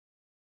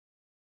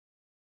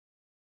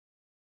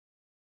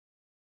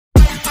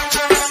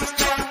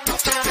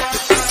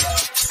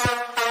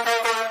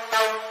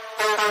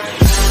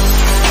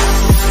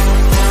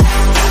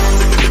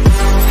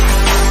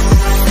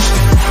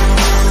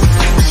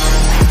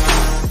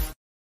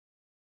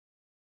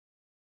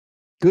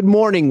Good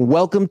morning.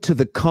 Welcome to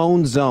the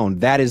Cohn Zone.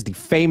 That is the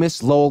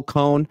famous Lowell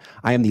Cohn.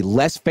 I am the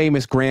less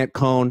famous Grant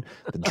Cohn.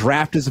 The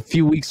draft is a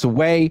few weeks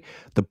away.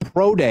 The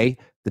pro day,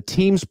 the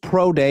team's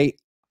pro day,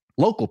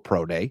 local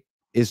pro day,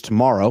 is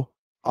tomorrow.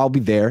 I'll be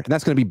there, and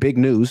that's going to be big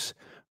news.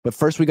 But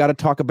first, we got to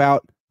talk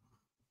about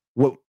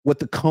what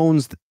the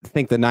Cohns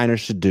think the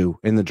Niners should do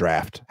in the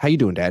draft. How you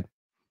doing, Dad?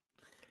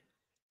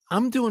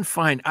 I'm doing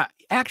fine.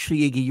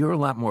 Actually, Iggy, you're a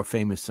lot more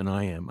famous than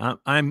I am.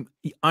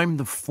 I'm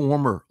the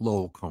former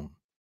Lowell Cohn.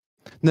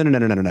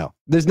 No.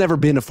 There's never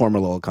been a former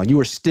Lowell Cohn. You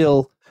are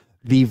still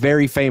the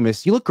very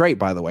famous. You look great,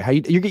 by the way.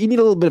 You need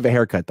a little bit of a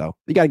haircut, though.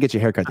 You got to get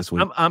your haircut this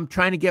week. I'm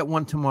trying to get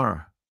one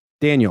tomorrow.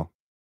 Daniel,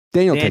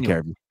 take care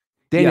of you.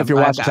 Daniel, if you're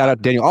watching, shout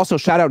out Daniel. Also,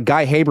 shout out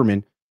Guy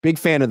Haberman. Big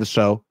fan of the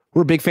show.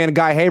 We're a big fan of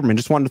Guy Haberman.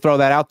 Just wanted to throw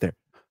that out there.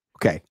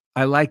 Okay.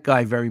 I like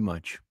Guy very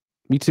much.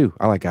 Me too.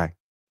 I like Guy.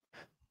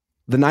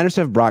 The Niners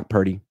have Brock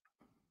Purdy.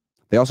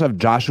 They also have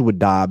Joshua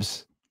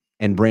Dobbs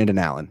and Brandon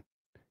Allen.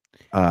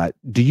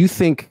 Do you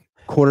think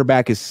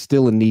quarterback is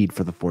still a need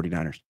for the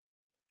 49ers?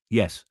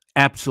 Yes,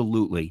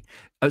 absolutely.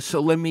 So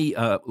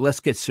let's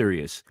get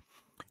serious.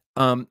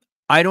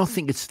 I don't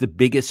think it's the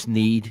biggest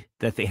need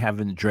that they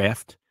have in the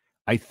draft.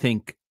 I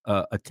think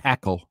a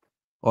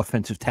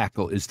offensive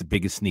tackle is the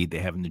biggest need they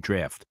have in the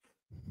draft.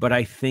 But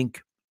I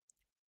think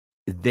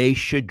they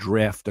should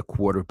draft a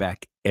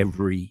quarterback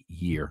every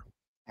year.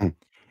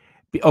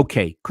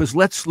 Okay, because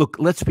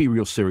let's be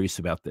real serious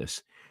about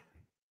this.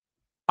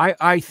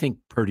 I think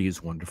Purdy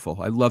is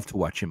wonderful. I love to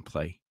watch him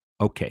play.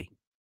 Okay.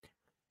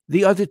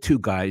 The other two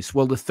guys,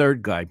 well, the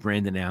third guy,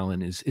 Brandon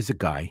Allen, is a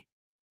guy.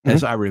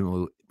 As Ira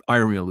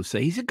will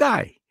say, he's a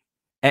guy.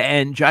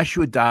 And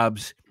Joshua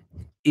Dobbs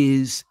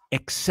is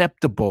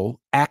acceptable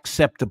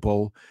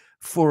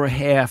for a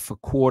half, a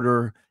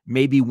quarter,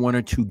 maybe one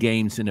or two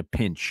games in a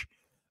pinch.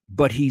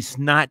 But he's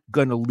not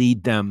going to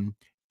lead them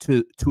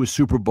to a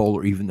Super Bowl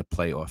or even the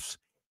playoffs.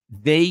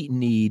 They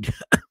need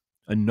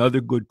another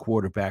good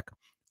quarterback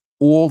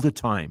all the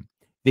time.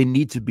 They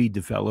need to be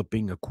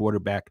developing a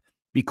quarterback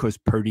because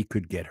Purdy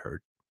could get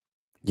hurt.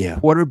 Yeah.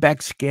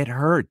 Quarterbacks get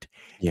hurt.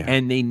 Yeah.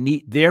 And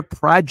their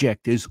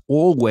project is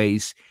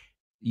always,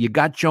 you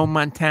got Joe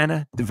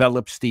Montana,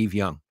 develop Steve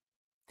Young.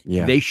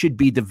 Yeah. They should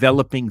be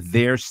developing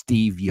their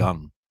Steve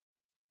Young.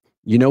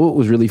 You know what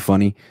was really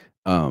funny?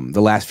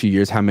 The last few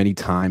years, how many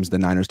times the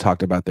Niners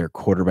talked about their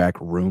quarterback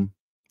room?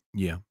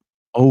 Yeah.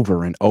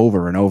 Over and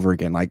over and over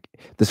again. Like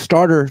the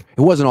starter,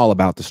 it wasn't all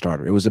about the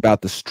starter. It was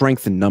about the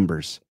strength in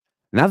numbers.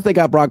 Now that they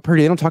got Brock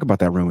Purdy, they don't talk about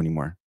that room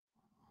anymore.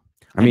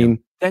 I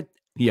mean, it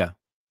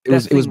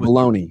was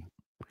baloney.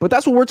 But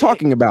that's what we're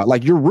talking about.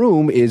 Like your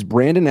room is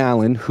Brandon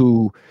Allen,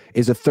 who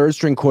is a third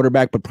string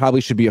quarterback, but probably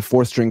should be a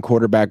fourth string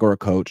quarterback or a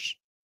coach.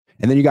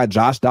 And then you got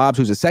Josh Dobbs,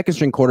 who's a second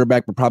string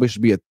quarterback, but probably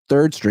should be a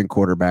third string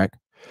quarterback.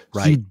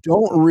 Right. So you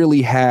don't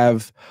really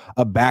have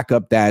a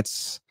backup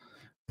that's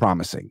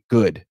promising,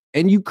 good.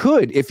 And you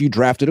could if you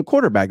drafted a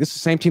quarterback. This is the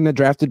same team that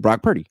drafted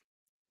Brock Purdy.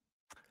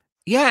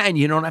 Yeah, and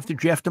you don't have to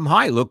draft him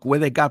high. Look where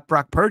they got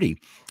Brock Purdy.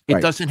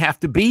 It doesn't have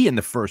to be in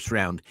the first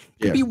round.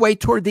 It could be way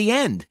toward the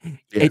end.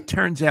 Yeah. It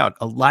turns out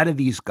a lot of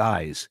these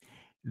guys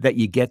that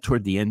you get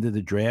toward the end of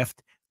the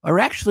draft are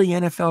actually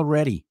NFL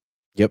ready.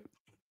 Yep.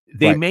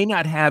 They may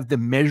not have the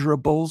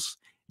measurables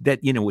that,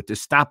 with the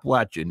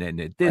stopwatch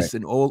and this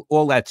and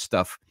all that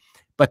stuff,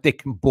 but they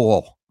can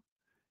ball.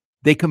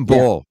 They can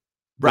ball.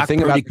 The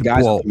thing about the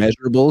guys with the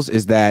measurables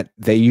is that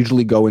they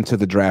usually go into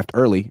the draft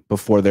early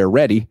before they're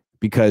ready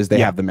because they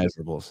have the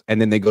measurables.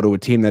 And then they go to a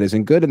team that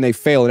isn't good and they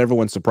fail and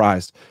everyone's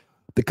surprised.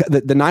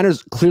 The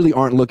Niners clearly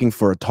aren't looking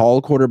for a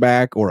tall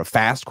quarterback or a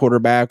fast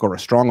quarterback or a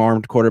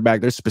strong-armed quarterback.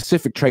 There's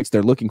specific traits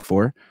they're looking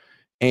for.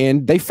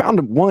 And they found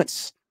them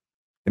once.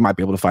 They might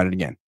be able to find it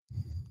again.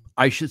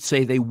 I should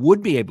say they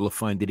would be able to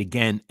find it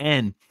again.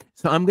 And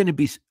so I'm going to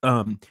be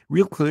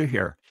real clear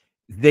here.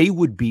 They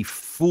would be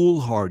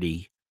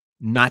foolhardy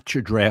not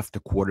to draft a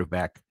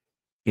quarterback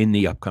in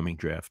the upcoming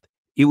draft.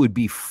 It would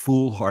be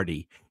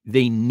foolhardy.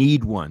 They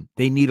need one.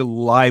 They need a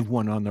live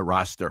one on the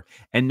roster.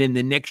 And then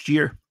the next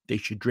year, they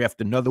should draft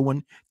another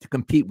one to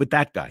compete with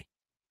that guy.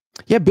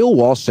 Yeah, Bill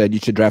Walsh said you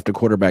should draft a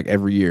quarterback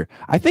every year.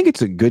 I think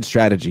it's a good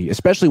strategy,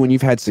 especially when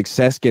you've had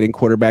success getting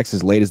quarterbacks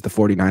as late as the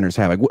 49ers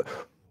have. Like,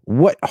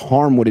 what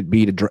harm would it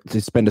be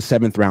to spend a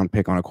 7th round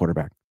pick on a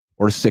quarterback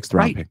or a 6th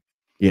round pick?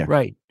 Yeah.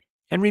 Right.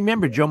 And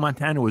remember, Joe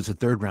Montana was a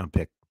 3rd round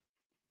pick.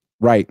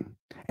 Right.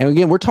 And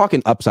again, we're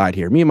talking upside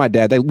here. Me and my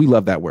dad, we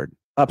love that word.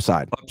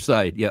 Upside.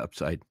 Upside. Yeah,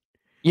 upside.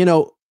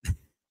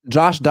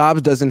 Josh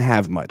Dobbs doesn't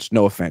have much.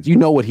 No offense. You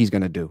know what he's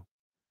going to do.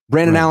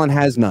 Brandon Allen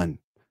has none.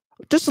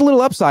 Just a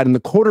little upside in the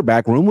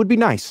quarterback room would be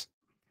nice.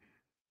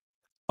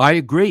 I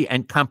agree.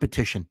 And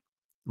competition.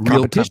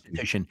 Real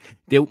competition.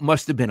 There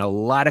must have been a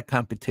lot of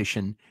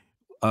competition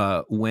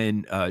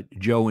when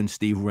Joe and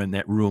Steve were in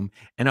that room.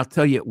 And I'll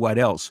tell you what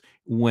else.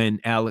 When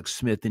Alex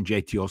Smith and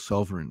JT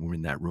O'Sullivan were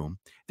in that room,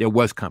 there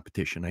was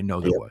competition. I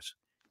know there was.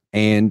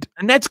 And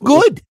that's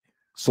good.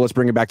 So let's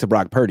bring it back to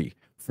Brock Purdy.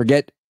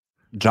 Forget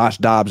Josh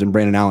Dobbs and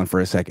Brandon Allen for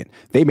a second.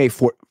 They may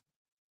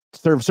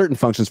serve certain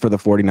functions for the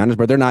 49ers,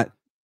 but they're not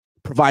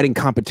providing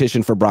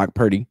competition for Brock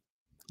Purdy.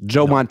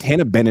 Joe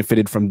Montana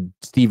benefited from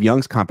Steve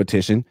Young's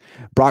competition.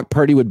 Brock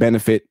Purdy would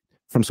benefit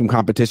from some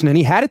competition, and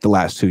he had it the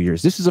last 2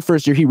 years. This is the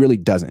first year he really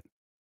doesn't.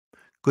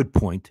 Good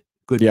point.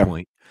 Good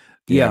point.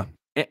 Yeah.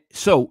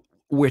 So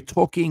we're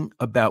talking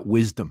about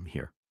wisdom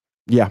here.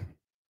 Yeah.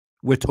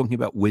 We're talking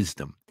about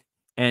wisdom.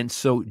 And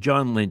so,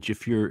 John Lynch,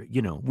 if you're,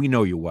 we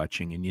know you're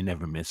watching and you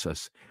never miss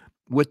us.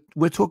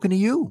 We're talking to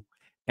you.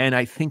 And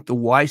I think the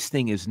wise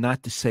thing is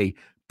not to say,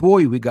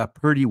 boy, we got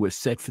Purdy, we're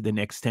set for the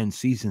next 10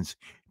 seasons.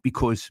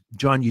 Because,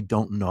 John, you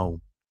don't know.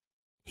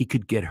 He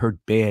could get hurt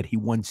bad. He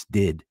once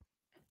did.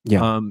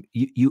 Yeah.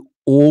 You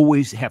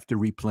always have to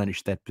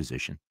replenish that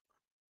position.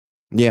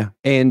 Yeah.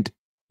 And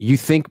you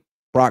think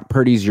Brock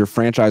Purdy's your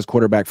franchise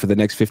quarterback for the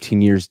next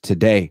 15 years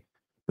today,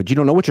 but you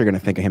don't know what you're going to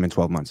think of him in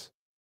 12 months.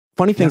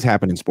 Funny things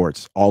happen in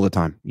sports all the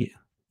time.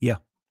 Yeah.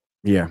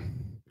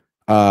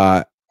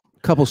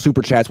 Couple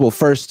super chats. Well,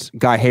 first,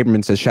 Guy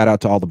Haberman says, shout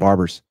out to all the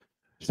barbers.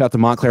 Shout out to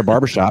Montclair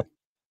Barbershop.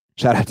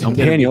 Shout out to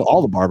Daniel,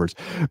 all the barbers.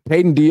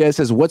 Peyton Diaz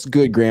says, what's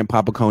good,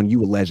 Grandpapa Cohn?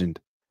 You a legend.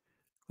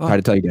 Try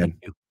to tell you, Dad.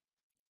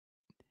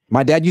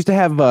 My dad used to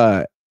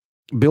have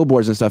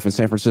billboards and stuff in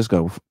San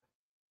Francisco,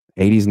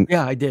 80s. And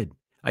I did.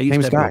 I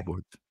used to have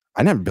billboards.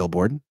 I never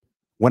billboard.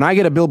 When I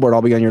get a billboard,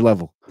 I'll be on your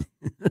level.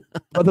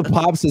 Brother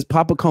Pop says,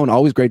 Papa Cohn,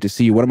 always great to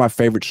see you. One of my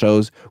favorite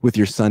shows with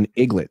your son,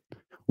 Iglet.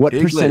 What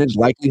percentage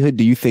likelihood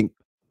do you think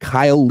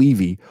Kyle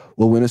Levy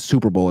will win a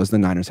Super Bowl as the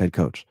Niners head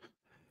coach?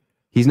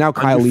 He's now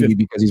Kyle Levy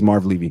because he's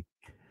Marv Levy.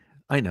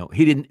 I know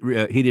he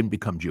didn't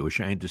become Jewish.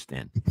 I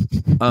understand.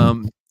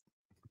 For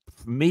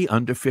me,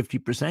 under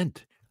 50%.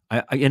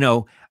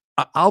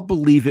 I'll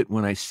believe it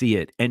when I see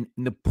it. And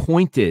the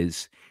point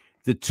is,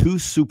 the 2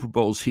 Super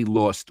Bowls he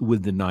lost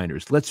with the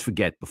Niners. Let's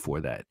forget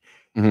before that.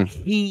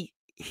 He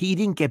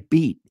didn't get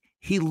beat.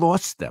 He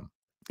lost them.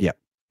 Yeah.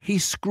 He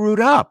screwed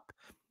up.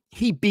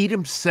 He beat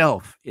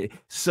himself.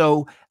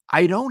 So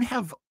I don't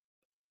have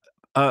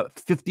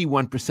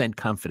 51%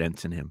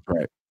 confidence in him.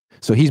 Right.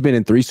 So he's been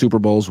in 3 Super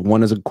Bowls,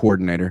 1 as a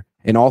coordinator.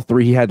 In all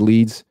 3, he had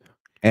leads.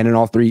 And in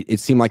all 3, it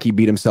seemed like he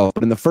beat himself.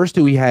 But in the first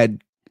 2, he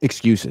had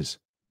excuses.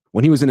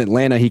 When he was in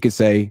Atlanta, he could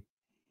say,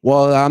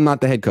 well, I'm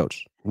not the head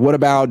coach. What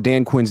about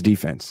Dan Quinn's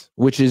defense?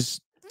 Which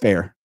is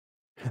fair.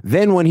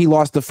 Then when he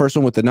lost the first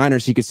one with the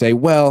Niners, he could say,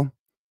 well,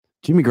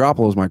 Jimmy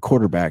Garoppolo is my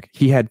quarterback.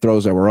 He had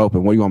throws that were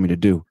open. What do you want me to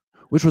do?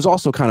 Which was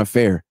also kind of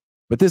fair.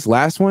 But this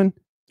last one,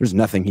 there's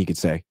nothing he could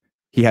say.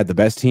 He had the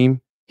best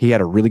team. He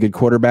had a really good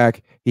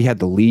quarterback. He had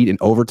the lead in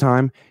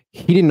overtime.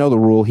 He didn't know the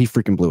rule. He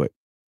freaking blew it.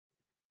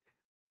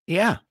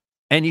 Yeah.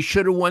 And he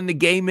should have won the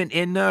game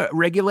in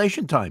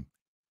regulation time.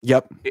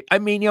 Yep. I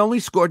mean, he only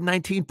scored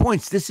 19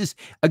 points. This is,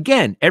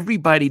 again,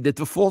 everybody, the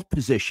default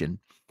position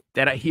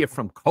that I hear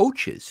from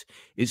coaches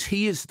is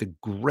he is the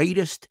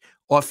greatest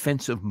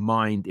offensive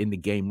mind in the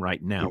game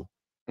right now.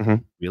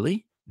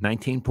 Really?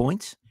 19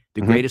 points?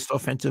 The greatest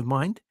offensive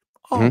mind?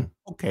 Oh,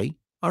 okay.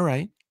 All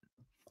right.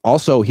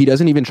 Also, he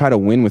doesn't even try to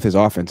win with his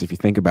offense, if you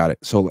think about it.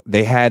 So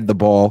they had the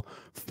ball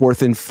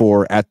 4th and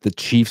 4 at the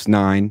Chiefs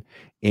 9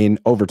 in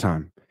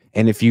overtime.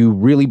 And if you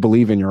really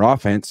believe in your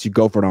offense, you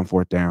go for it on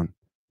 4th down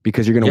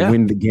because you're going to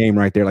win the game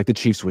right there like the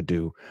Chiefs would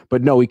do.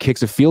 But no, he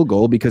kicks a field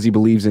goal because he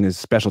believes in his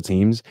special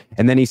teams.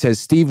 And then he says,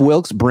 Steve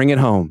Wilkes, bring it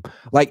home.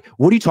 Like,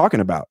 what are you talking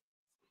about?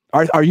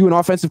 Are you an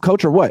offensive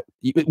coach or what?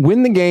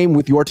 Win the game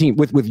with your team,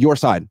 with your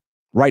side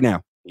right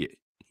now.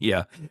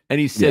 Yeah. And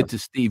he said to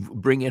Steve,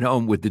 bring it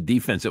home with the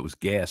defense that was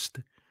gassed.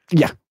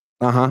 Yeah.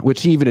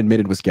 Which he even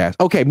admitted was gassed.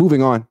 Okay,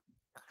 moving on.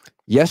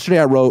 Yesterday,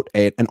 I wrote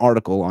an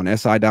article on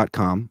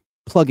SI.com,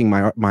 plugging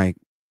my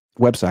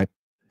website,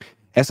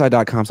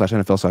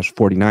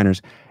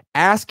 si.com/NFL/49ers,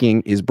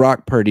 asking, is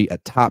Brock Purdy a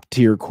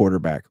top-tier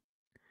quarterback?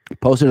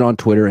 Posted it on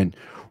Twitter, and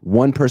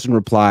one person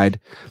replied,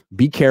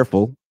 be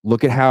careful.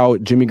 Look at how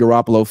Jimmy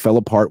Garoppolo fell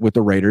apart with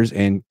the Raiders,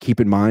 and keep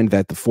in mind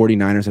that the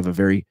 49ers have a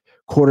very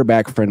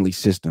quarterback-friendly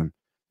system.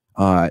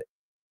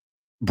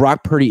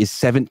 Brock Purdy is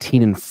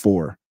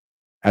 17-4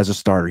 as a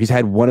starter. He's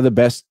had one of the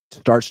best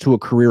starts to a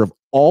career of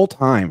all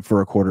time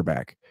for a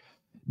quarterback.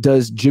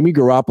 Does Jimmy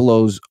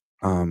Garoppolo's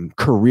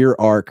career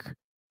arc,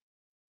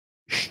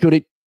 should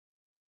it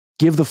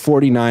give the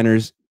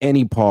 49ers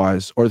any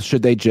pause, or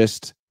should they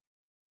just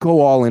go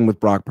all in with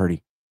Brock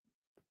Purdy?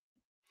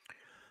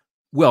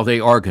 Well, they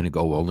are going to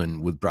go all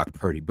in with Brock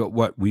Purdy, but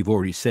what we've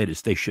already said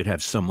is they should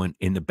have someone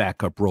in the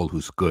backup role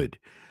who's good.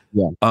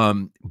 Yeah.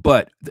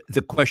 But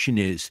the question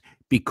is,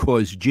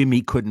 because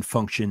Jimmy couldn't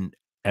function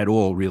at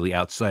all really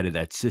outside of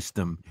that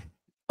system,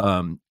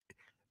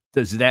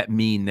 does that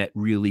mean that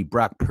really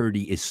Brock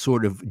Purdy is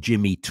sort of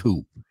Jimmy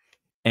too?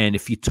 And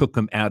if you took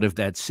him out of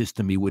that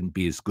system, he wouldn't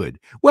be as good.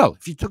 Well,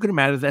 if you took him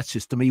out of that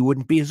system, he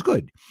wouldn't be as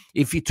good.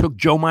 If you took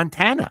Joe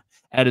Montana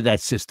out of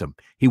that system,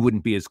 he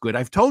wouldn't be as good.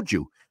 I've told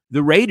you,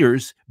 the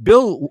Raiders,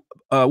 Bill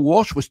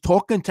Walsh was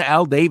talking to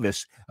Al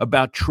Davis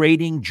about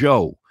trading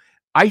Joe.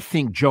 I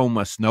think Joe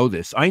must know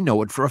this. I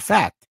know it for a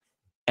fact.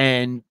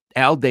 And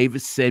Al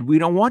Davis said, we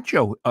don't want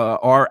Joe.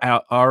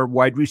 Our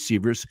wide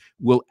receivers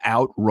will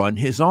outrun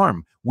his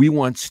arm. We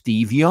want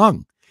Steve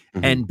Young.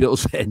 And Bill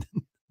said,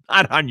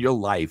 not on your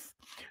life.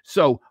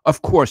 So,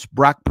 of course,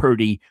 Brock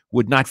Purdy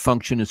would not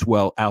function as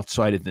well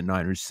outside of the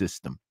Niners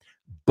system,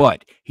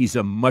 but he's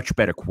a much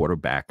better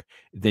quarterback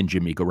than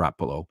Jimmy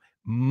Garoppolo,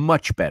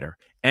 much better.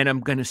 And I'm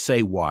going to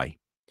say why.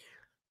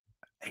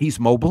 He's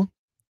mobile.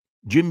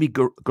 Jimmy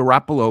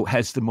Garoppolo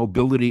has the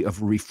mobility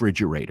of a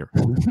refrigerator.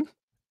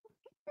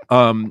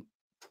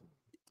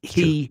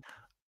 He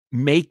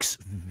makes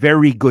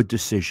very good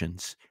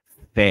decisions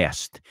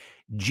fast.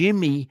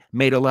 Jimmy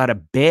made a lot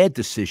of bad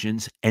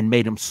decisions and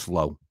made them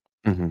slow.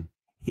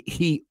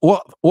 He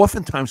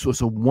oftentimes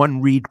was a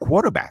one-read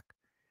quarterback.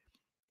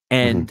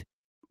 And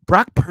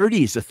Brock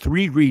Purdy is a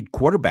three-read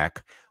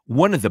quarterback,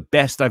 one of the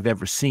best I've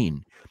ever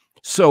seen.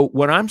 So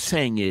what I'm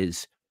saying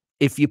is,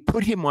 if you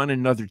put him on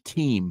another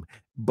team,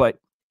 but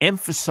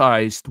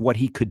emphasized what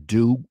he could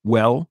do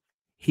well,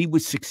 he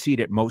would succeed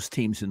at most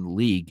teams in the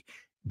league.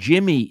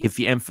 Jimmy, if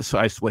you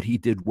emphasized what he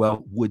did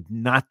well, would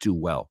not do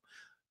well.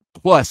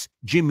 Plus,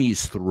 Jimmy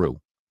is through.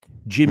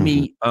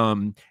 Jimmy,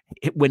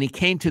 when he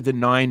came to the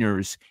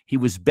Niners, he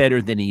was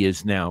better than he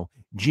is now.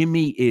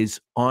 Jimmy is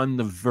on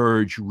the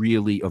verge,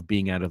 really, of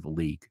being out of the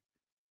league.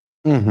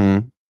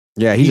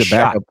 Yeah, he's a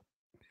backup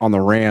on the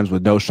Rams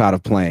with no shot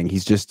of playing.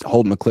 He's just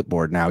holding a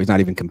clipboard now. He's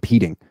not even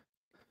competing.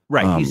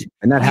 Right.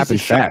 And that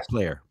happened fast.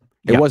 Player.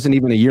 It wasn't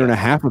even a year and a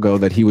half ago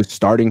that he was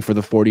starting for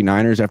the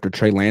 49ers after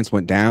Trey Lance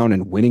went down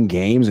and winning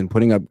games and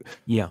putting up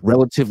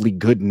relatively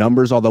good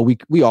numbers, although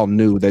we all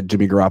knew that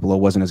Jimmy Garoppolo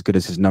wasn't as good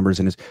as his numbers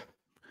and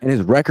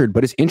his record.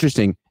 But it's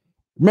interesting.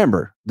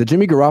 Remember, the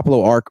Jimmy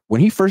Garoppolo arc,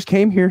 when he first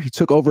came here, he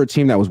took over a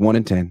team that was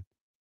 1-10.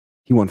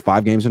 He won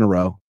 5 games in a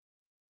row.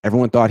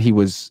 Everyone thought he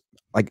was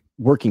like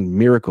working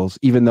miracles,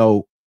 even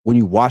though when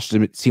you watched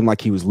him, it seemed like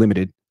he was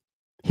limited.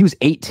 He was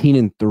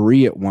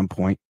 18-3 at one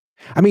point.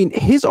 I mean,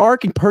 his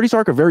arc and Purdy's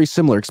arc are very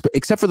similar,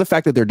 except for the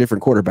fact that they're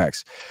different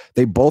quarterbacks.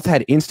 They both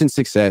had instant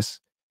success.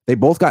 They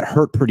both got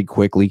hurt pretty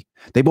quickly.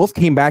 They both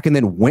came back and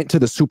then went to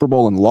the Super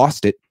Bowl and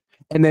lost it.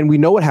 And then we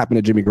know what happened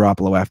to Jimmy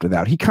Garoppolo after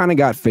that. He kind of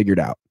got figured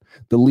out.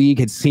 The league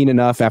had seen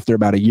enough after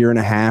about a year and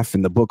a half,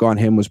 and the book on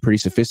him was pretty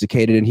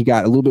sophisticated, and he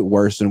got a little bit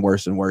worse and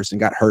worse and worse and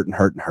got hurt and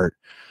hurt and hurt.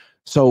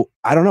 So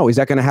I don't know. Is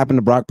that going to happen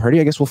to Brock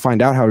Purdy? I guess we'll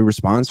find out how he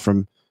responds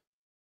from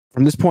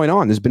this point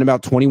on. There's been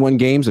about 21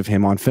 games of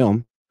him on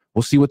film.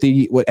 We'll see what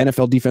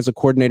NFL defensive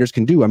coordinators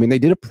can do. I mean, they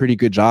did a pretty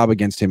good job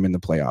against him in the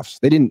playoffs.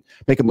 They didn't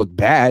make him look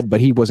bad, but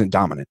he wasn't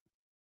dominant.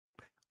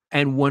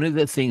 And one of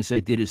the things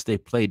they did is they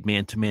played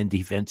man-to-man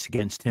defense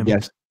against him.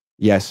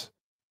 Yes,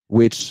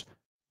 which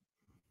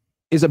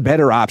is a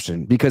better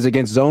option because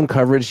against zone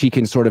coverage, he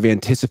can sort of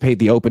anticipate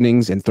the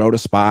openings and throw to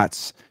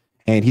spots,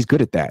 and he's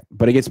good at that.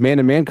 But against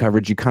man-to-man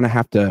coverage, you kind of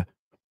have to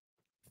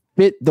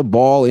fit the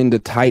ball into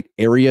tight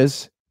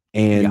areas,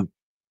 and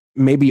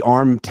maybe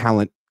arm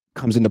talent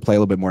comes into play a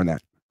little bit more than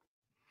that.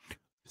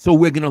 So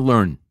we're going to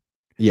learn.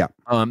 Yeah.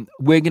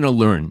 We're going to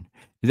learn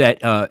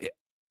that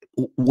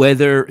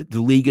whether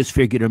the league has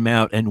figured him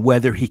out and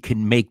whether he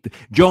can make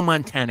Joe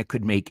Montana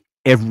could make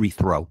every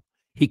throw.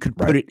 He could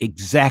put it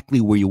exactly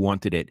where you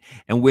wanted it.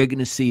 And we're going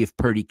to see if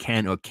Purdy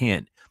can or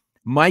can't.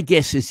 My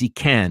guess is he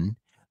can.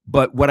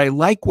 But what I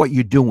like what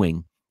you're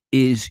doing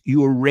is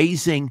you're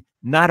raising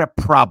not a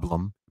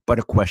problem, but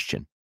a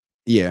question.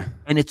 Yeah.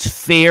 And it's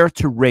fair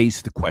to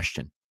raise the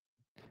question.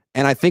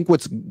 And I think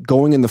what's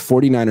going in the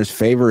 49ers'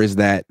 favor is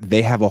that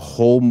they have a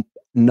whole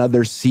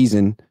nother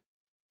season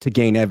to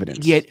gain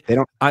evidence. Yet, they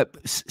don't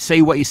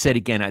say what you said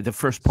again. The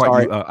first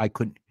part I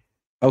couldn't.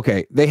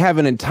 Okay, they have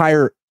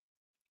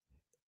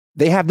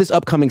this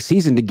upcoming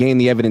season to gain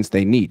the evidence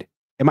they need.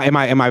 Am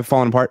I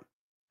falling apart?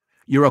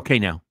 You're okay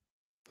now.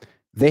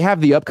 They have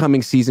the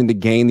upcoming season to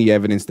gain the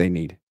evidence they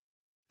need.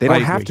 They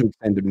don't have to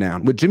extend him now.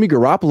 With Jimmy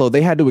Garoppolo,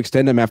 they had to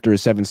extend him after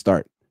his 7th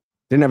start.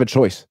 They didn't have a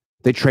choice.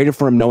 They traded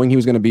for him knowing he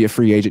was going to be a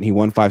free agent. He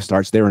won 5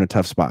 starts. They were in a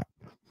tough spot.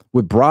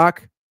 With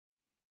Brock,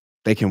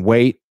 they can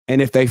wait.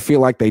 And if they feel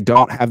like they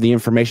don't have the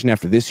information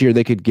after this year,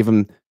 they could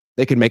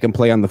make him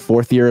play on the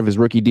 4th year of his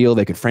rookie deal.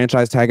 They could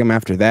franchise tag him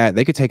after that.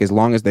 They could take as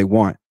long as they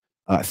want,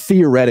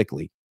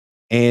 theoretically.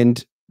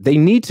 And they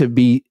need to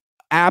be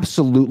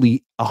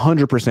absolutely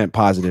 100%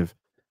 positive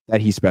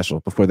that he's special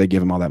before they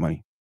give him all that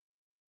money.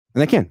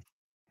 And they can.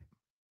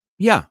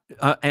 Yeah,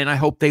 and I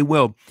hope they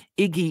will.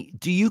 Iggy,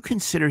 do you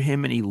consider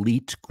him an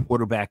elite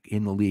quarterback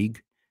in the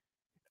league?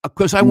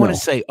 Because I want to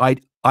say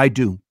I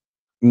do.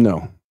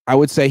 No, I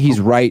would say he's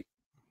right.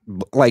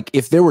 Like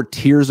if there were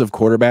tiers of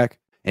quarterback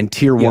and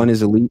tier 1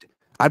 is elite,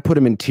 I'd put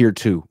him in tier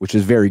 2, which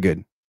is very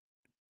good.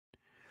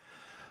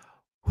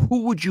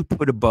 Who would you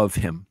put above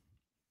him?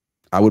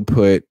 I would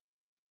put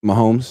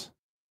Mahomes,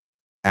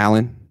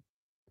 Allen,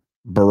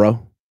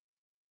 Burrow,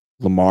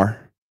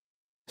 Lamar,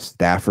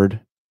 Stafford,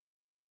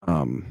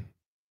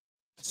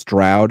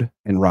 Stroud,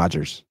 and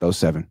Rodgers. Those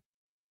 7.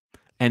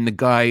 And the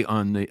guy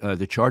on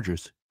the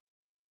Chargers,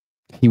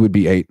 he would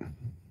be 8.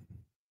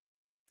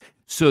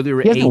 So there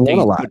are 8.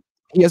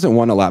 He hasn't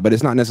won a lot, but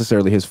it's not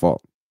necessarily his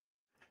fault.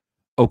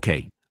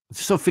 Okay,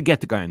 so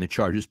forget the guy on the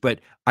Chargers, but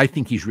I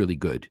think he's really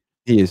good.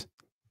 He is.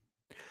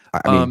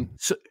 I mean,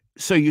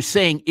 so you're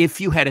saying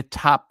if you had a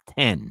top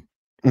 10,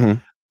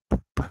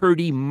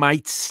 Purdy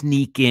might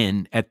sneak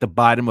in at the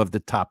bottom of the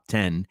top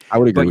 10. I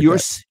would agree But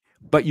with that.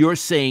 but you're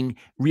saying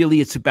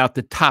really it's about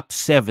the top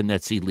 7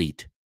 that's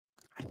elite.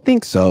 I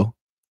think so.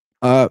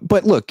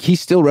 But look,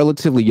 he's still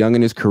relatively young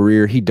in his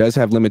career. He does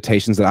have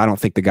limitations that I don't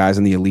think the guys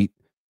in the elite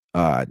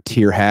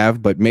tier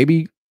have, but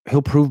maybe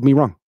he'll prove me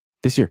wrong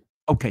this year.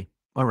 Okay.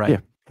 All right. Yeah.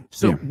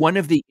 So one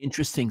of the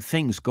interesting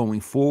things going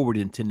forward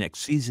into next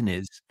season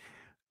is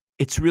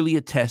it's really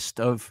a test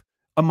of,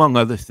 among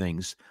other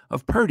things,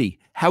 of Purdy.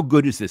 How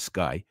good is this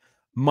guy?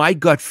 My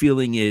gut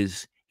feeling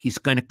is he's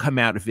going to come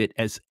out of it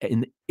as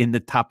in the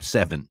top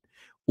 7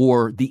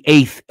 or the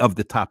 8th of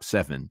the top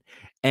 7.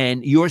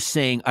 And you're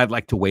saying I'd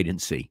like to wait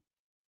and see.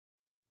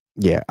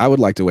 Yeah, I would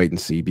like to wait and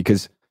see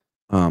because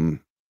the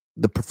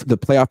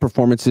playoff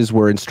performances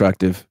were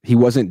instructive. He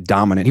wasn't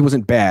dominant. He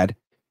wasn't bad.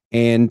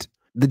 And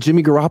the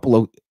Jimmy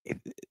Garoppolo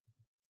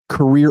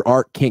career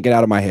arc can't get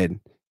out of my head.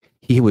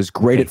 He was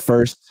great at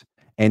first,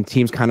 and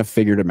teams kind of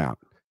figured him out.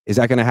 Is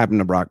that going to happen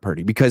to Brock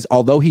Purdy? Because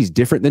although he's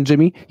different than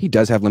Jimmy, he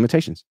does have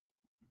limitations.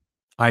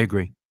 I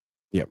agree.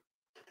 Yep.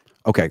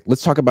 Okay,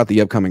 let's talk about the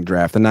upcoming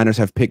draft. The Niners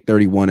have pick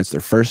 31. It's their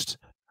first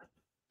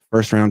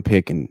round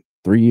pick in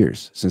 3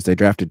 years since they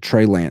drafted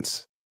Trey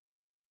Lance.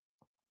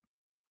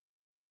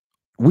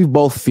 We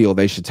both feel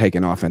they should take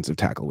an offensive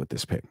tackle with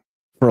this pick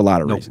for a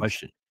lot of reasons. No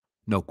question.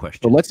 No question.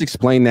 So let's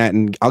explain that,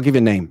 and I'll give you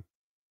a name.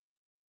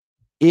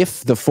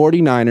 If the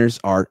 49ers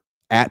are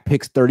at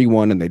picks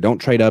 31 and they don't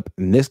trade up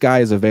and this guy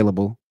is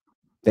available,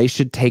 they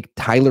should take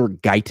Tyler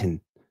Guyton,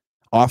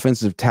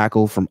 offensive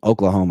tackle from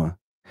Oklahoma.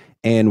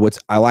 And what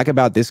I like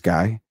about this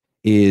guy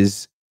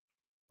is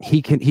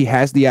he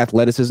has the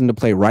athleticism to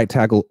play right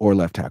tackle or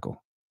left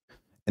tackle.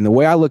 And the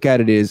way I look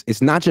at it is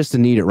it's not just a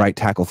need at right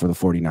tackle for the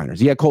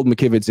 49ers. Yeah, Colton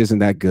McKivitz isn't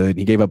that good.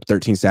 He gave up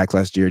 13 sacks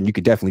last year, and you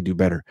could definitely do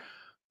better.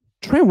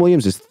 Trent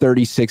Williams is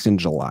 36 in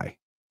July.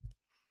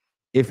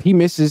 If he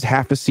misses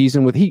half a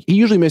season he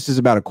usually misses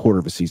about a quarter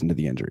of a season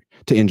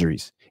to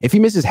injuries. If he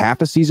misses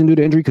half a season due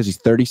to injury because he's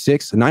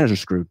 36, the Niners are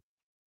screwed.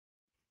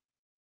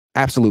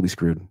 Absolutely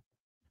screwed.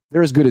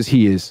 They're as good as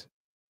he is.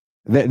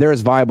 They're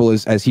as viable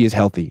as he is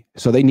healthy.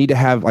 So they need to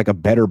have like a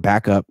better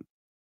backup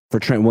for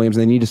Trent Williams.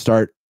 They need to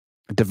start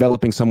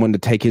developing someone to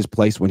take his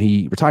place when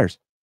he retires.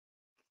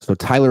 So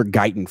Tyler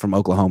Guyton from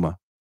Oklahoma.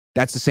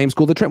 That's the same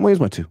school that Trent Williams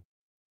went to.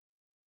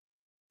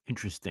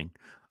 Interesting.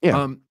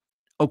 Yeah.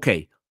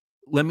 Okay.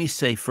 Let me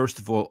say, first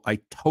of all, I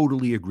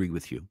totally agree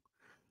with you.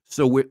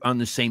 So we're on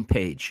the same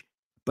page.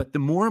 But the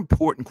more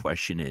important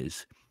question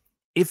is,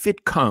 if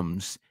it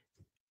comes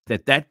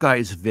that guy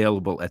is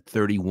available at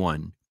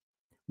 31,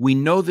 we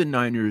know the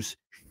Niners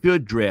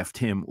should draft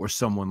him or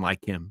someone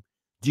like him.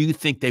 Do you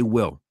think they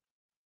will?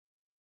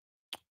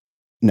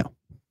 No.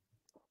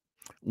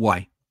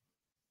 Why?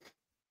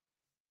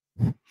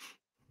 I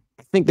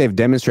think they've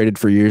demonstrated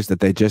for years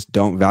that they just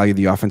don't value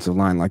the offensive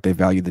line like they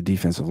value the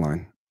defensive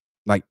line.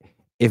 Like,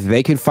 if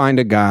they could find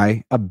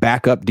a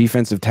backup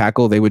defensive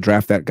tackle, they would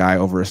draft that guy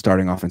over a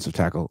starting offensive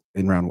tackle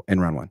in round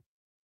 1.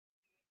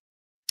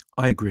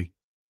 I agree.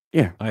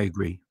 Yeah, I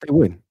agree. They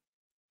would.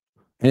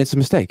 And it's a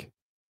mistake.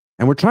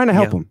 And we're trying to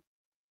help them.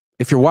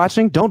 If you're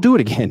watching, don't do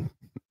it again.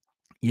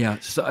 Yeah.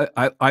 So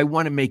I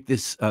want to make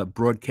this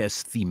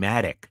broadcast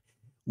thematic.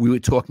 We were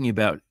talking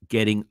about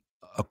getting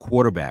a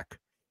quarterback,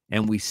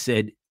 and we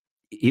said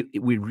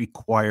it would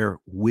require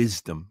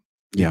wisdom.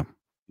 Yeah. To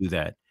do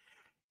that.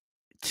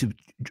 To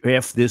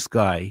draft this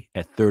guy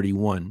at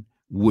 31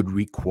 would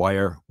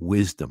require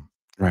wisdom.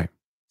 Right.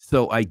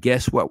 So I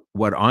guess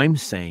what I'm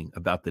saying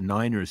about the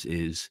Niners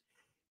is,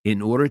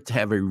 in order to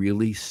have a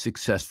really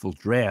successful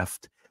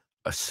draft,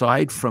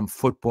 aside from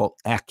football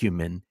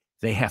acumen,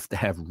 they have to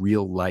have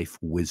real life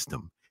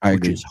wisdom,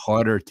 which is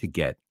harder to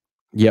get.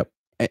 Yep.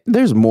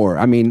 There's more.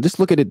 I mean, just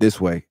look at it this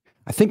way.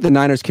 I think the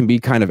Niners can be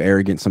kind of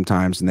arrogant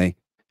sometimes, and they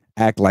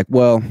act like,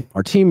 well,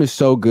 our team is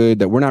so good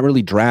that we're not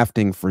really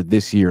drafting for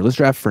this year. Let's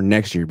draft for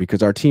next year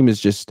because our team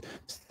is just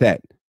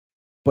set.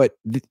 But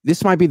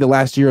this might be the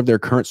last year of their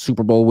current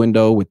Super Bowl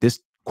window with this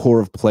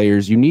core of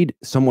players. You need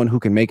someone who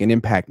can make an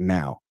impact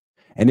now.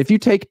 And if you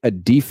take a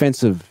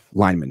defensive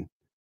lineman,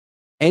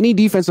 any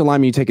defensive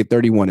lineman you take at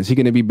 31, is he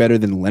going to be better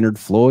than Leonard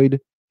Floyd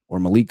or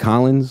Malik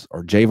Collins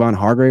or Javon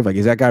Hargrave? Like,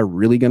 is that guy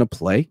really going to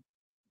play?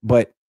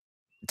 But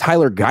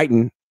Tyler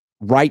Guyton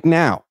right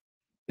now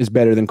is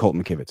better than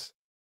Colton McKivitz,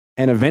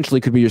 and eventually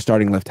could be your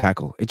starting left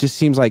tackle. It just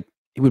seems like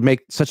it would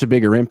make such a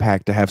bigger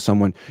impact to have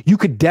someone. You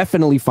could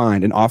definitely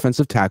find an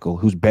offensive tackle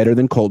who's better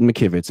than Colton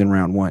McKivitz in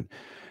round 1.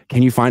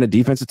 Can you find a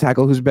defensive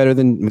tackle who's better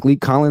than Malik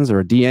Collins or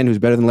a DN who's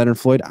better than Leonard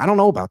Floyd? I don't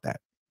know about that.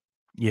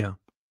 Yeah.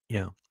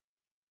 Yeah.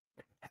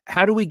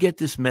 How do we get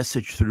this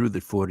message through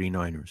the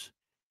 49ers?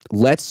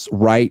 Let's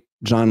write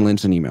John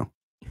Lynch an email.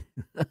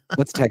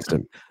 Let's text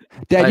him.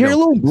 Dad, you're a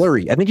little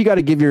blurry. I think you got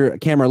to give your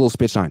camera a little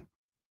spit shine.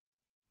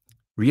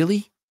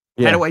 Really?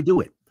 Yeah. How do I do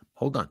it?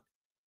 Hold on.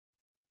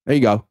 There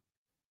you go.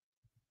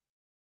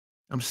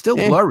 I'm still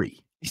blurry.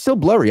 He's still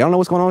blurry. I don't know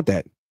what's going on with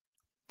that.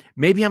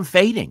 Maybe I'm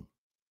fading.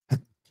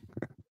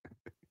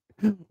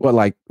 What,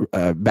 like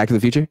Back to the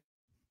Future?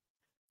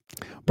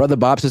 Brother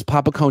Bob says,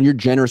 Papa Cohn, you're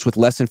generous with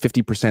less than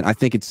 50%. I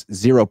think it's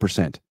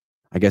 0%.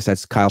 I guess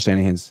that's Kyle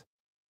Shanahan's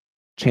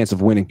chance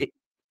of winning.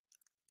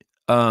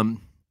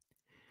 Um,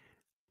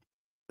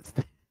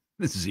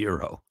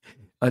 0.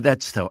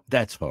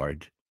 That's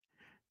hard.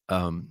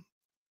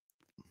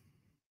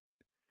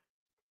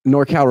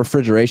 NorCal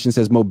Refrigeration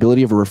says,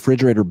 mobility of a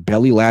refrigerator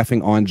belly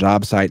laughing on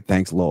job site.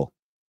 Thanks, Lowell.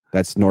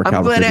 That's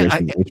NorCal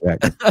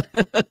Refrigeration.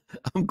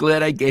 I'm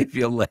glad I gave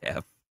you a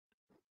laugh.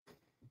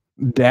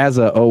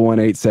 Daza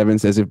 0187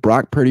 says, if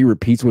Brock Purdy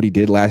repeats what he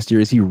did last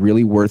year, is he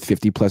really worth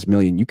 50+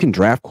 million? You can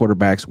draft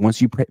quarterbacks.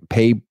 Once you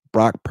pay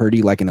Brock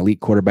Purdy like an elite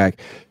quarterback,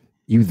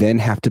 you then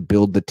have to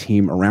build the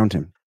team around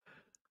him.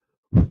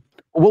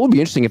 What would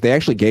be interesting if they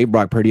actually gave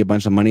Brock Purdy a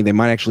bunch of money, they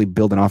might actually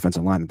build an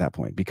offensive line at that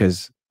point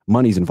because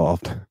money's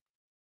involved.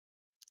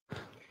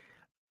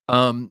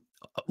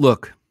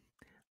 Look,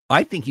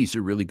 I think he's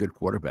a really good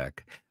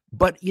quarterback.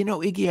 But,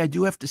 Iggy, I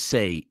do have to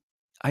say,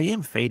 I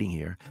am fading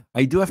here.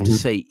 I do have to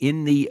say,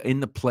 in the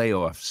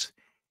playoffs,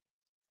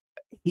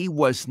 he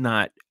was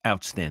not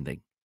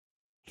outstanding.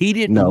 He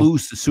didn't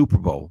lose the Super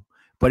Bowl,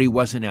 but he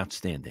wasn't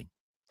outstanding.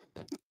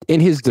 In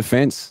his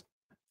defense,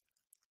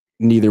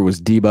 neither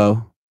was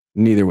Debo,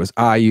 neither was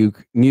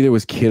Aiyuk, neither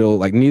was Kittle.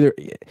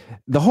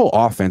 The whole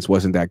offense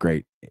wasn't that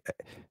great.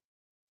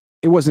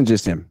 It wasn't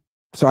just him.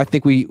 So I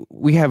think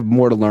we have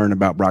more to learn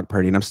about Brock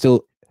Purdy, and I'm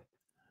still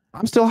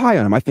high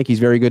on him. I think he's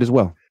very good as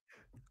well.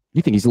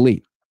 You think he's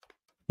elite?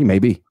 He may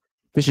be.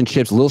 Fish and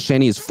chips. Lil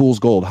Shanny is fool's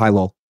gold. Hi,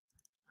 Lol.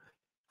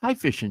 Hi,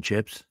 fish and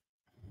chips.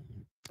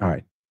 All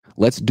right.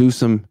 Let's do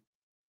some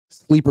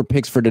sleeper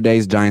picks for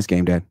today's Giants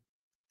game, Dad.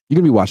 You're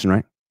going to be watching,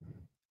 right?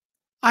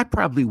 I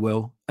probably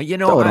will.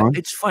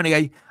 It's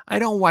funny. I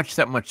don't watch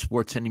that much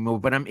sports anymore,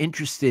 but I'm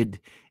interested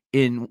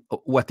in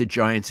what the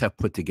Giants have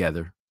put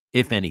together,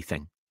 if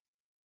anything.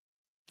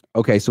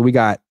 Okay, so we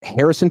got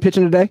Harrison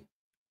pitching today.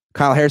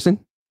 Kyle Harrison.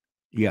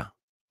 Yeah.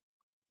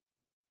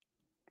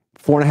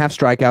 4.5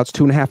 strikeouts,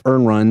 2.5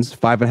 earned runs,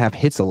 5.5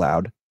 hits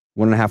allowed,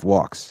 1.5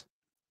 walks.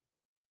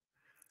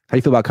 How do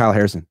you feel about Kyle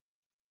Harrison?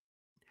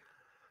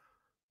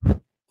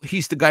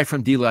 He's the guy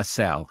from De La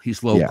Salle.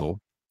 He's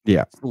local.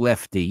 Yeah.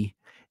 Lefty.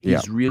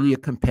 He's really a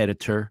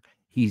competitor.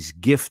 He's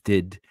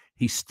gifted.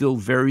 He's still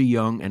very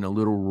young and a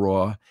little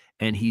raw,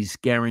 and he's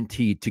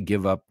guaranteed to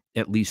give up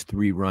at least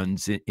 3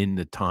 runs in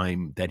the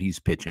time that he's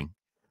pitching.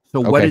 So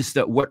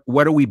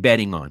what are we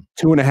betting on?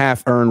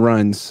 2.5 earned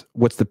runs.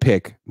 What's the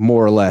pick?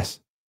 More or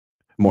less?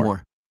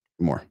 More.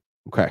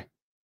 Okay.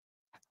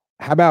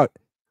 How about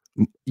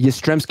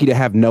Yastrzemski to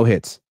have no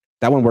hits?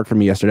 That one worked for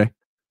me yesterday.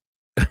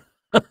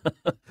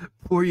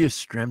 Poor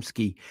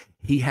Yastrzemski.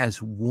 He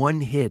has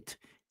 1 hit.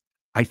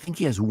 I think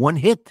he has 1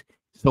 hit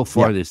so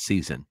far this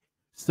season.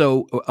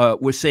 So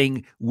we're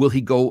saying, will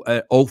he go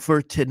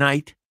over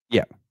tonight?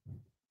 Yeah.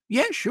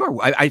 Yeah, sure.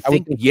 I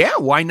think,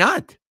 why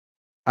not?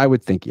 I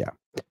would think, yeah.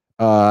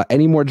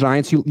 Any more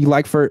Giants you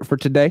like for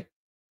today?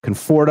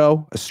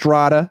 Conforto,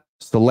 Estrada,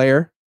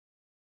 Soler,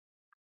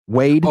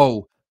 Wade.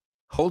 Oh,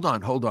 hold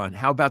on.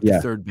 How about the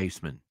third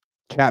baseman?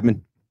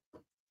 Chapman.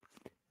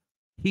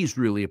 He's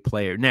really a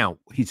player. Now,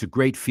 he's a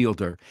great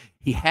fielder.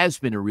 He has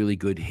been a really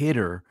good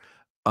hitter.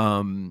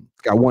 Got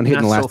 1 hit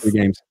in the last 3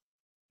 games.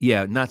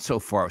 Yeah, not so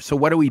far. So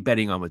what are we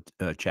betting on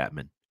with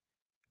Chapman?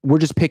 We're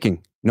just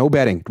picking. No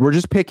betting. We're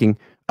just picking.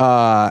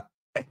 That's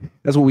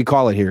what we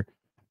call it here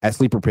at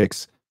Sleeper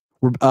Picks.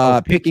 We're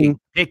picking.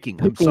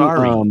 I'm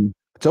sorry.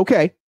 It's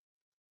okay.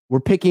 We're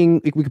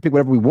picking. We could pick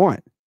whatever we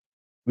want.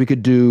 We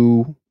could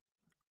do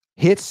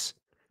hits.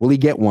 Will he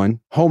get 1?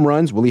 Home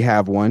runs. Will he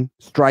have 1?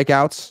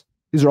 Strikeouts.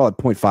 These are all at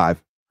 0.5.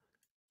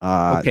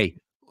 Okay.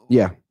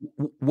 Yeah.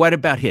 What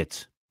about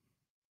hits?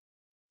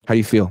 How do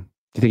you feel? Do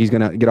you think he's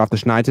gonna get off the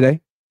schneid today?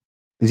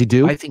 Is he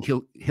due? I think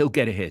he'll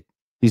get a hit.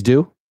 He's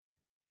due?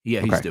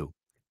 Yeah, he's due.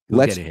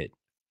 Let's get a hit.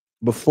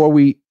 Before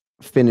we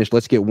finish,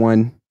 let's get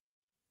one.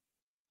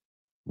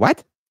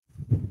 What?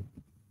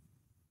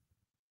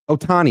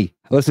 Ohtani.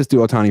 Let's just do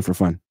Ohtani for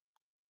fun.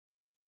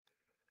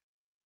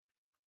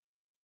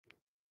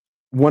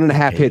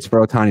 1.5 hits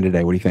for Ohtani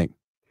today. What do you think?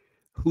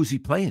 Who's he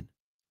playing?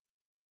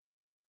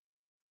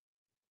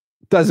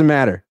 Doesn't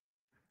matter.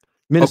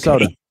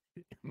 Minnesota.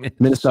 Okay.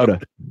 Minnesota.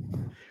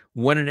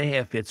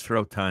 1.5 hits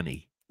for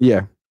Ohtani.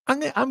 Yeah.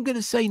 I'm going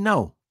to say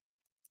no.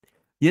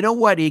 You know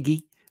what,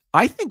 Iggy?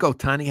 I think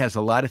Ohtani has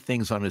a lot of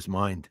things on his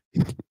mind.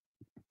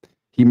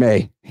 He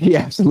may. He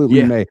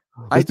absolutely may.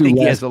 I think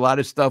he has a lot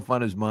of stuff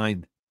on his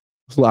mind.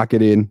 Let's lock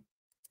it in.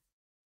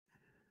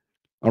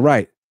 All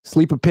right.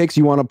 Sleeper picks.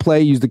 You want to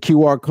play? Use the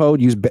QR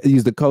code. Use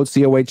the code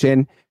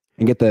COHN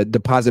and get the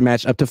deposit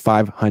match up to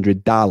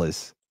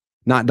 $500.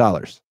 Not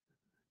dollars.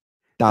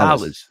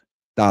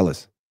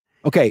 Dollars.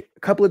 Okay. A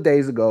couple of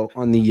days ago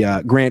on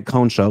the Grant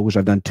Cohn show, which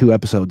I've done 2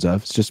 episodes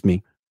of, it's just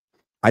me,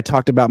 I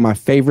talked about my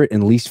favorite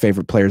and least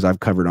favorite players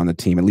I've covered on the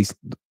team, at least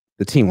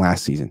the team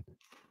last season.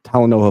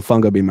 Talanoa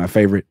Hufanga being my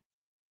favorite.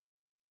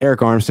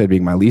 Eric Armstead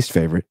being my least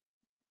favorite.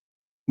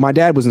 My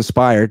dad was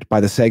inspired by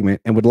the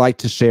segment and would like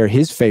to share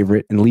his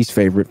favorite and least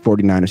favorite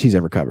 49ers he's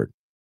ever covered.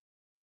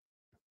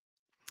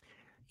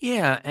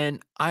 Yeah,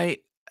 and I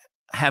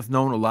have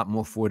known a lot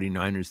more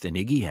 49ers than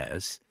Iggy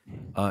has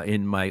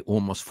in my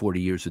almost 40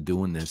 years of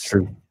doing It's this.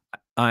 true.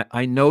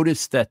 I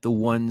noticed that the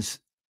ones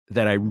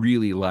that I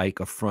really like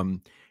are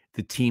from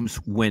the teams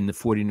when the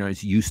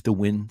 49ers used to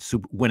win,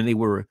 when they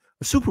were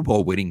a Super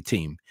Bowl winning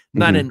team,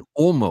 not an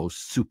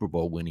almost Super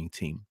Bowl winning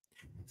team.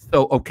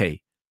 So,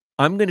 okay,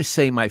 I'm going to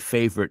say my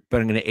favorite,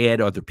 but I'm going to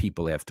add other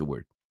people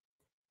afterward.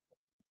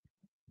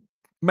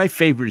 My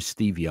favorite is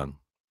Steve Young.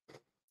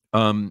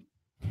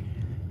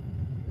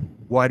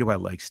 Why do I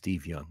like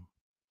Steve Young?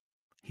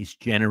 He's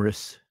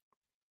generous.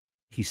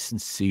 He's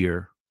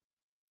sincere.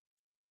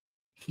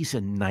 He's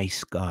a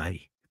nice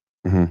guy.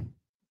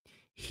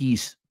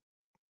 He's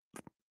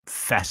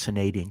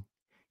fascinating.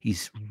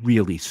 He's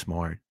really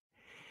smart.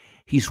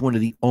 He's one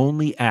of the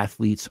only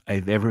athletes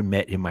I've ever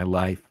met in my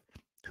life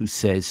who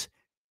says,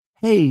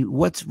 "Hey,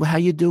 how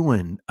you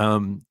doing?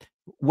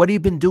 What have you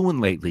been doing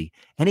lately?"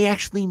 And he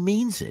actually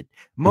means it.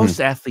 Most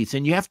athletes,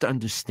 and you have to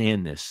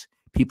understand this,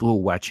 people who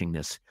are watching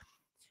this,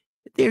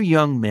 they're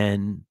young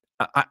men.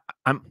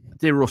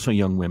 They're also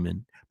young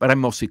women, but I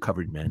mostly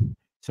covered men.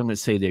 So I'm going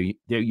to say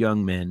they're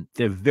young men.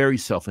 They're very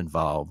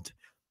self-involved.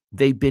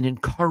 They've been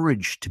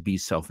encouraged to be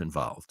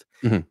self-involved.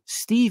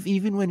 Steve,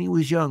 even when he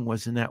was young,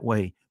 wasn't that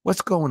way.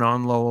 What's going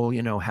on, Lowell?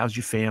 You know, how's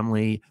your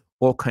family?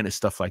 All kind of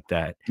stuff like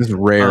that. It's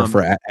rare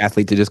for an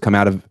athlete to just come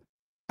out of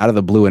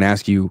the blue and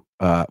ask you,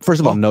 first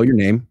of all, know your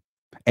name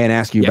and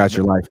ask you about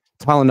your life.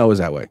 Talanoa is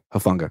that way.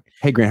 Hafunga.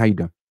 Hey, Grant, how you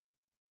doing?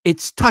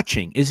 It's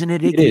touching, isn't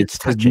it? It's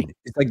touching.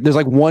 It's like there's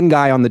like one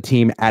guy on the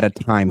team at a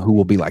time who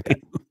will be like that.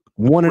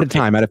 One at a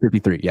time out of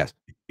 53. Yes.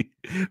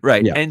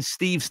 Right. Yeah. And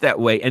Steve's that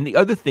way. And the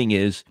other thing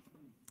is,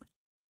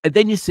 and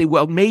then you say,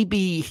 well,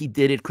 maybe he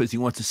did it because he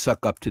wants to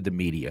suck up to the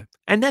media.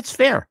 And that's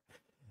fair.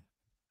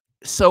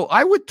 So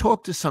I would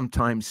talk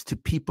sometimes to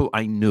people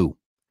I knew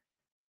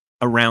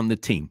around the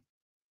team.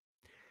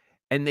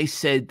 And they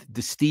said,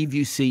 the Steve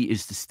you see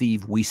is the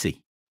Steve we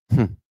see.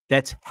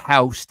 That's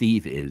how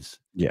Steve is.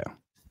 Yeah.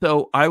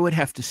 So I would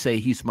have to say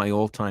he's my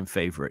all-time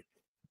favorite.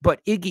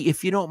 But Iggy,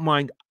 if you don't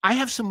mind, I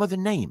have some other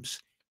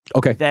names.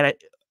 Okay. That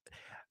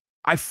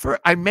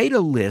I made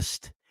a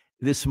list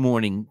this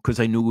morning because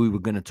I knew we were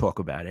going to talk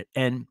about it.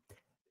 And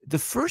the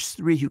first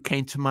three who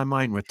came to my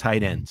mind were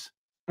tight ends.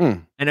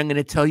 And I'm going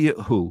to tell you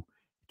who: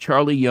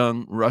 Charlie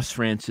Young, Russ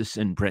Francis,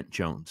 and Brent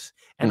Jones.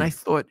 And I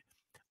thought,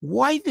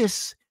 why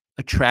this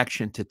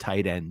attraction to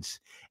tight ends?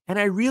 And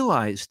I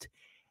realized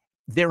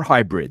they're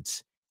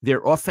hybrids.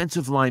 They're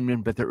offensive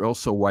linemen, but they're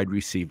also wide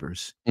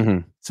receivers.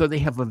 So they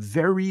have a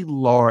very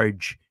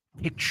large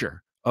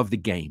picture of the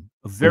game,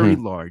 a very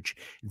large.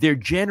 They're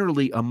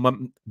generally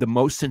among the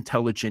most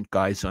intelligent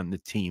guys on the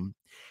team.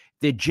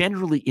 They're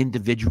generally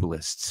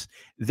individualists.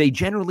 They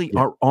generally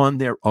are on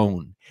their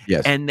own.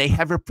 Yes. And they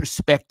have a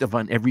perspective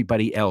on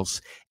everybody else.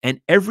 And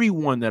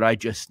everyone that I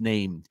just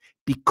named,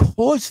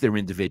 because they're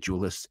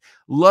individualists,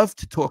 love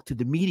to talk to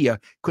the media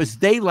because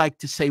they like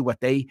to say what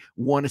they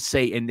want to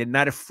say, and they're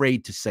not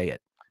afraid to say it.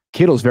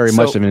 Kittle's very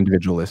much of an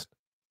individualist.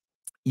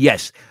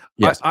 Yes.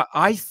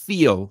 I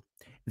feel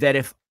that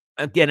if,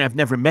 again, I've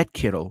never met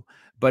Kittle,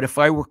 but if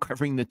I were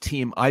covering the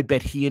team, I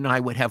bet he and I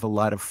would have a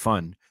lot of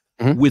fun.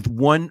 With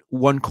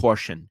one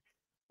caution.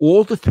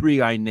 All the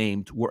three I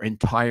named were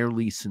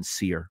entirely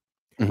sincere.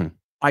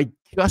 I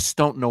just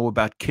don't know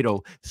about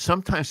Kittle.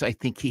 Sometimes I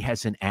think he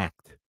has an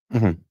act.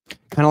 Kind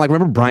of like,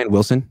 remember Brian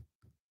Wilson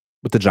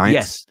with the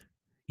Giants?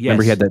 Yes.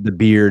 Remember he had the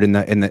beard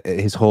and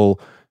his whole,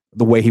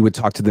 the way he would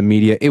talk to the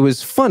media. It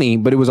was funny,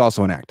 but it was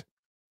also an act.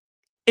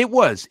 It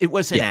was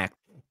an act.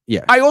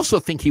 Yeah. I also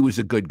think he was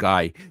a good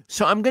guy.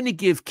 So I'm going to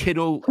give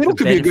Kittle. Kittle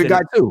could be a good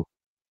guy too.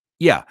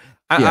 Yeah.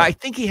 I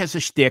think he has a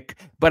shtick,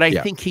 but I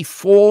think he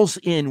falls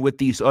in with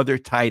these other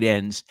tight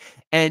ends.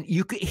 And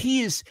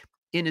he is,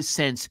 in a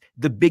sense,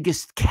 the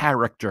biggest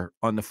character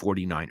on the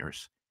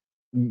 49ers.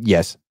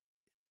 Yes.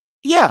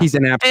 Yeah. He's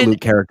an absolute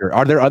character.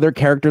 Are there other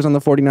characters on the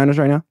 49ers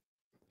right now?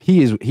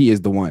 He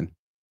is the one.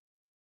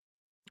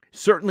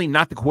 Certainly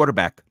not the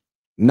quarterback.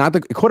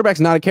 The quarterback's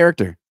not a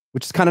character,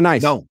 which is kind of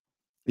nice. No.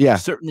 Yeah.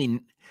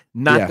 Certainly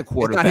not the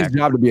quarterback. It's not his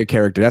job to be a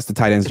character. That's the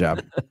tight end's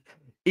job.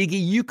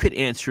 Iggy, you could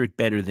answer it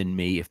better than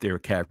me if they're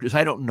characters.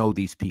 I don't know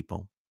these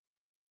people.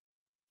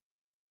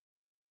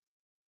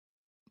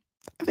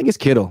 I think it's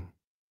Kittle.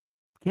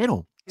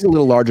 Kittle. He's a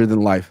little larger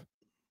than life.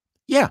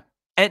 Yeah.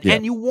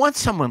 And you want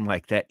someone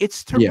like that.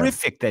 It's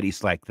terrific that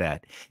he's like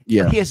that.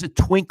 Yeah. He has a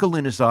twinkle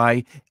in his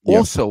eye.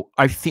 Also,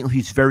 I feel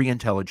he's very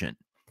intelligent.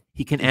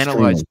 He can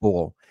analyze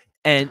ball.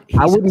 And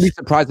I wouldn't be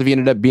surprised if he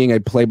ended up being a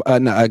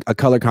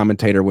color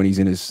commentator when he's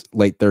in his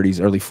late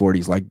 30s, early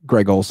 40s, like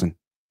Greg Olsen.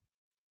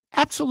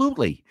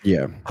 Absolutely.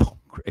 Yeah. Oh,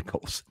 Greg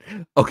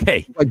Olsen.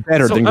 Okay. Like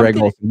better than Greg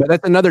Olsen. But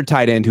that's another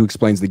tight end who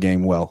explains the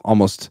game well.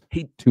 Almost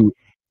too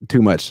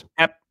much.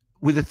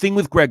 With the thing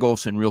with Greg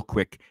Olsen, real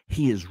quick,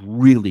 he is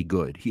really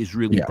good. He is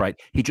really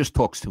bright. He just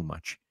talks too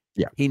much.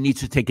 Yeah. He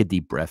needs to take a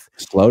deep breath.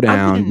 Slow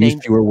down.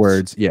 Use fewer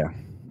words. Yeah.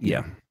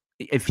 Yeah.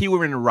 If he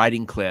were in a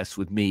writing class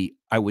with me,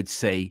 I would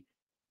say,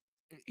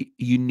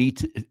 you need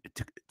to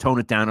tone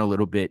it down a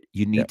little bit.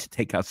 You need to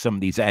take out some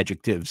of these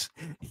adjectives.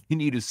 You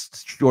need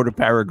shorter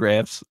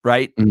paragraphs,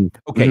 right? Mm-hmm.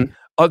 Okay. Mm-hmm.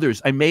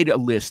 Others, I made a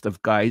list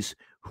of guys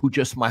who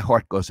just my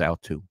heart goes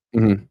out to.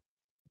 Mm-hmm.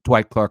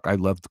 Dwight Clark, I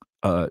loved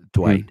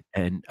Dwight,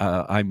 Mm-hmm. and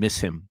I miss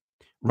him.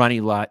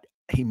 Ronnie Lott,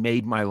 he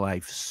made my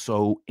life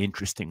so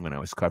interesting when I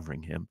was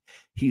covering him.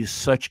 He is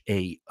such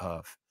a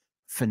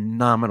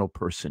phenomenal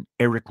person.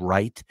 Eric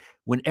Wright.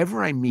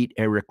 Whenever I meet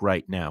Eric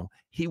Wright now,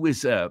 he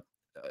was a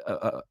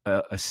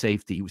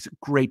safety. He was a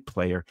great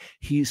player.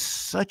 He's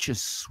such a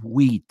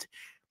sweet,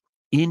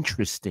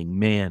 interesting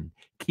man.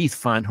 Keith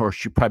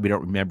Fonhorst, you probably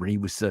don't remember. He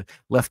was the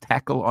left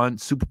tackle on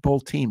Super Bowl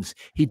teams.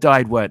 He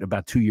died,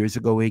 about 2 years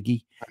ago,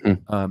 Iggy?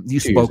 Mm-hmm. You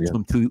 2 spoke years to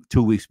ago. him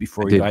two weeks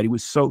before he died. He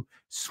was so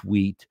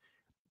sweet.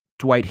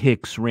 Dwight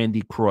Hicks,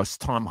 Randy Cross,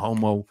 Tom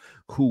Homo,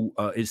 who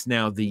is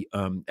now the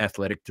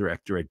athletic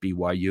director at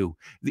BYU.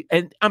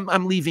 And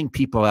I'm leaving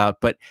people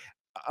out, but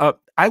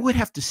I would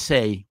have to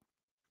say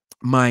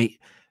my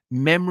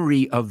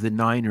memory of the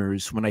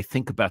Niners, when I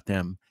think about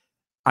them,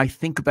 I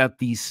think about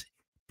these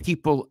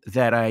people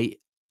that I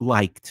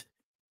liked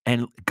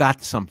and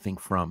got something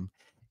from.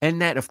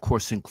 And that, of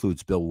course,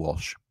 includes Bill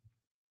Walsh.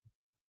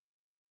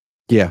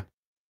 Yeah.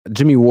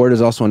 Jimmy Ward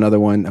is also another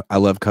one I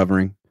love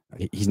covering.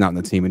 He's not in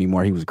the team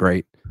anymore. He was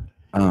great.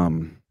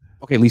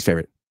 Okay, least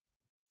favorite.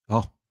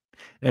 Oh,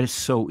 that is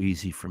so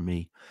easy for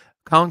me.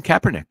 Colin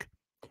Kaepernick.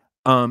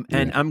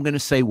 And I'm going to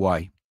say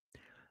why.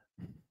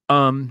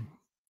 In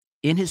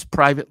his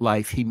private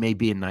life, he may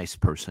be a nice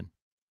person.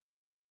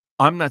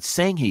 I'm not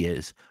saying he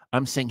is.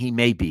 I'm saying he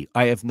may be.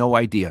 I have no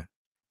idea.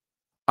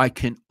 I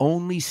can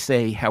only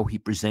say how he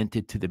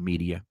presented to the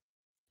media.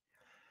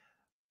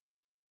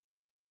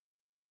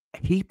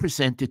 He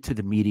presented to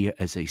the media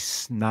as a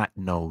snot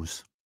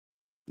nose.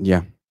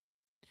 Yeah.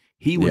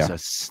 He was a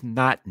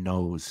snot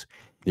nose.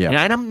 Yeah.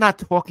 And I'm not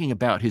talking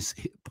about his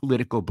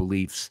political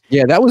beliefs.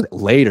 Yeah, that was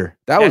later.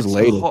 That's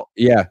later.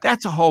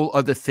 That's a whole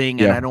other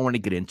thing, and I don't want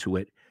to get into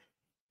it.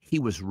 He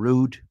was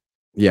rude.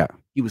 Yeah.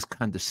 He was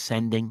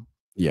condescending.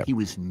 Yeah. He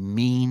was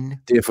mean.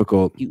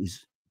 Difficult. He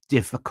was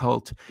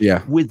difficult.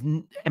 Yeah.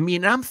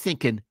 I'm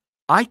thinking,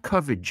 I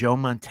covered Joe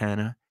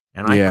Montana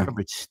and I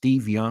covered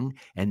Steve Young,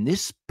 and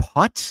this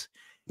putz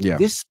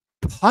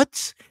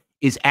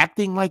is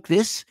acting like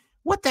this.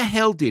 What the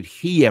hell did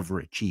he ever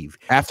achieve?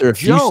 After a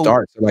few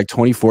starts, like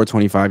 24,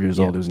 25 years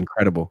old, it was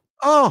incredible.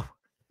 Oh,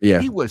 yeah.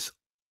 He was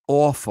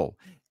awful.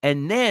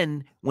 And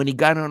then when he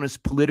got on his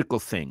political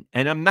thing,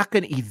 and I'm not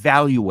going to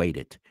evaluate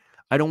it,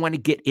 I don't want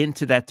to get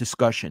into that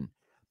discussion.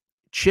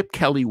 Chip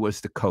Kelly was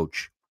the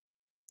coach.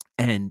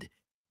 And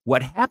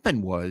what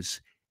happened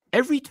was,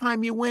 every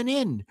time you went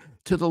in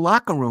to the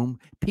locker room,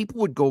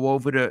 people would go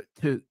over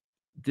to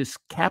this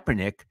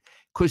Kaepernick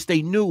because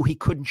they knew he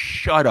couldn't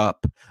shut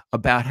up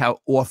about how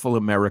awful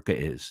America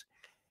is.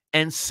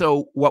 And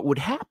so what would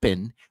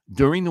happen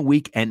during the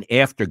week and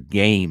after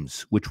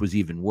games, which was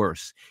even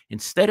worse,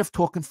 instead of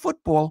talking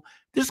football,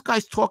 this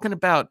guy's talking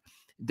about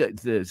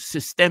the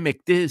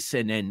systemic this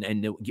and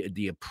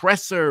the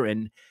oppressor.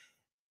 And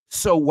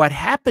so what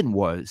happened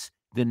was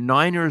the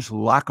Niners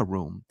locker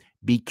room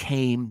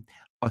became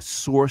a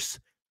source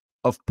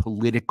of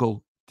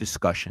political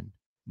discussion,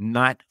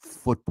 not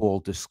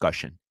football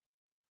discussion.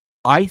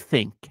 I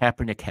think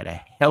Kaepernick had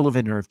a hell of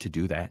a nerve to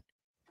do that.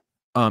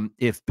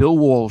 If Bill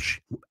Walsh,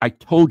 I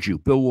told you,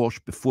 Bill Walsh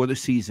before the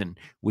season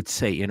would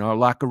say, in our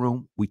locker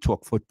room, we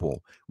talk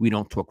football. We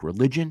don't talk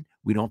religion.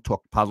 We don't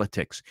talk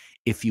politics.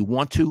 If you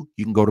want to,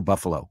 you can go to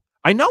Buffalo.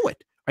 I know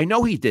it. I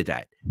know he did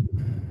that.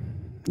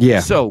 Yeah.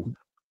 So,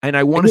 and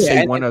I want to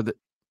say one other,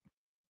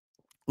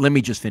 let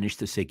me just finish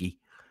this, Iggy.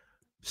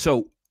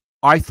 So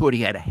I thought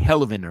he had a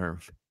hell of a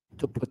nerve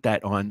to put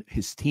that on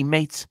his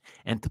teammates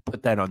and to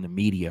put that on the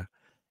media.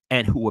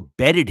 And who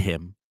abetted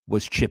him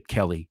was Chip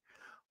Kelly,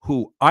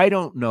 who I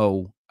don't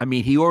know. I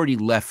mean, he already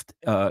left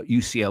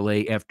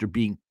UCLA after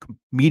being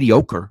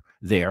mediocre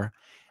there.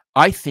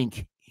 I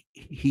think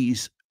he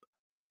is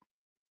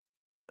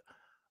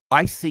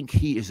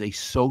a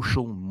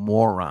social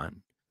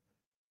moron.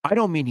 I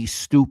don't mean he's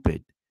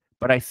stupid,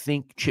 but I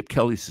think Chip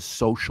Kelly's a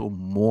social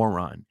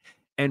moron.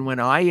 And when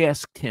I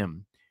asked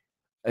him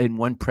in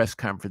one press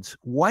conference,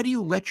 why do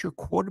you let your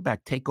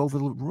quarterback take over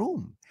the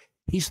room?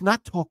 He's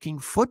not talking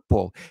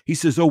football. He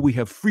says, oh, we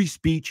have free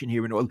speech in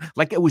here and all.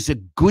 Like it was a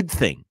good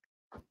thing.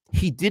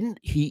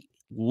 He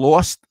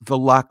lost the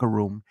locker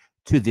room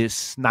to this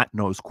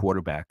snot-nosed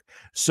quarterback.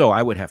 So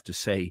I would have to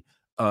say,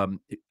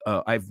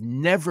 I've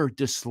never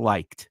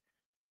disliked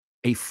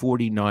a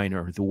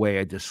 49er the way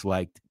I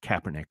disliked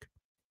Kaepernick.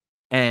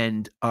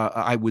 And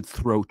I would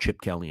throw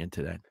Chip Kelly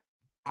into that.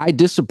 I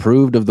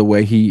disapproved of the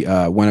way he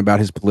went about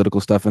his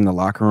political stuff in the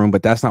locker room,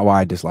 but that's not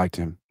why I disliked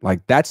him. Like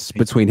that's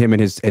between him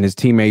and his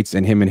teammates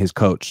and him and his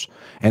coach.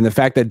 And the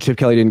fact that Chip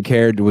Kelly didn't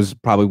care was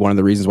probably one of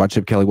the reasons why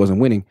Chip Kelly wasn't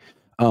winning.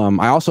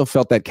 I also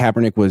felt that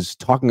Kaepernick was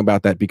talking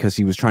about that because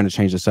he was trying to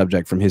change the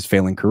subject from his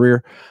failing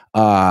career.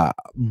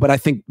 But I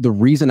think the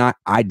reason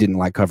I didn't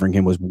like covering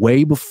him was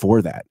way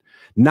before that.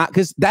 Not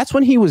because that's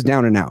when he was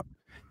down and out.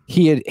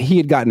 he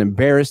had gotten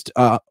embarrassed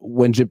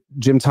when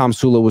Jim Tom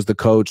Sula was the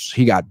coach.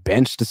 He got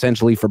benched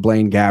essentially for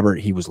Blaine Gabbert.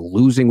 He was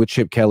losing with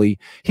Chip Kelly.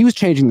 He was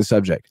changing the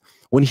subject.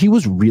 When he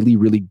was really,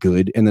 really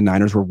good and the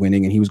Niners were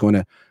winning and he was going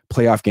to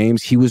playoff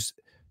games, he was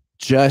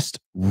just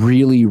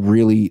really,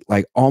 really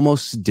like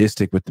almost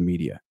sadistic with the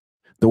media.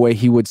 The way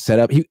he would set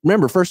up.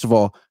 Remember, first of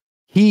all,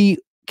 he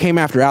came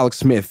after Alex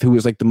Smith, who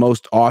was like the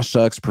most aw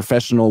shucks,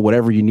 professional,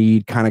 whatever you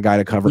need kind of guy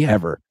to cover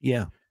ever.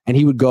 Yeah. And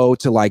he would go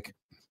to like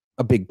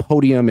a big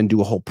podium and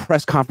do a whole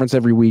press conference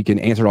every week and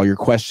answer all your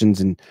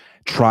questions and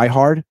try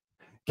hard.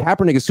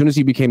 Kaepernick, as soon as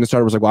he became the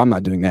starter, was like, well, I'm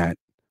not doing that.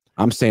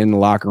 I'm staying in the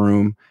locker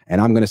room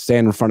and I'm going to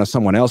stand in front of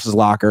someone else's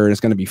locker and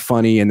it's going to be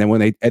funny. And then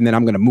then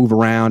I'm going to move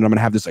around. And I'm going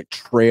to have this like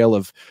trail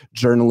of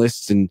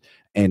journalists and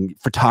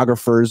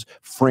photographers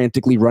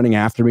frantically running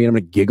after me. And I'm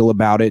going to giggle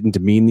about it and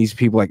demean these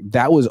people. Like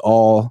that was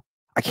all.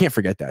 I can't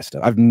forget that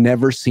stuff. I've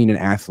never seen an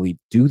athlete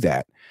do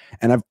that.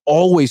 And I've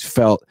always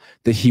felt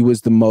that he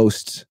was the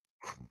most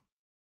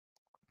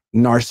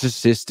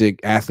narcissistic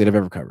athlete I've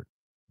ever covered.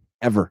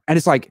 Ever. And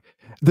it's like,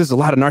 there's a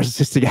lot of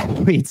narcissistic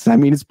athletes. I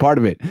mean, it's part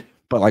of it.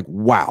 But like,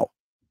 wow,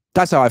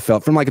 that's how I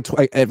felt from like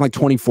at like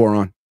 24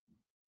 on.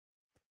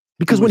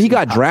 Because when he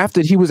got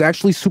drafted, he was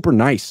actually super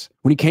nice.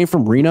 When he came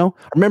from Reno,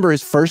 I remember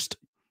his first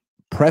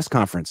press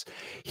conference.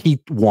 He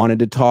wanted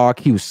to talk.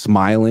 He was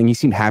smiling. He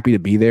seemed happy to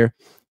be there.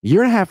 A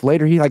year and a half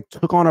later, he like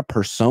took on a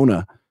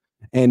persona,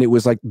 and it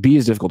was like be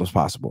as difficult as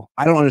possible.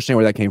 I don't understand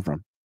where that came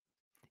from.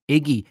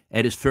 Iggy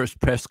at his first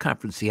press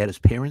conference, he had his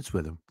parents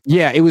with him.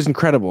 Yeah, it was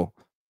incredible.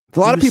 A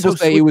lot of people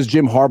say it was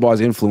Jim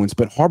Harbaugh's influence,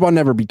 but Harbaugh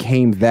never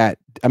became that.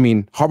 I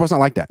mean, Harbaugh's not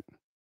like that.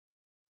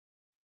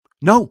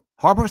 No,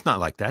 Harbaugh's not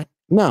like that.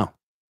 No.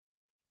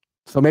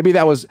 So maybe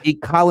that was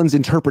Colin's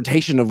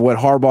interpretation of what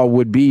Harbaugh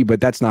would be,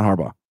 but that's not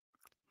Harbaugh.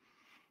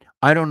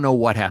 I don't know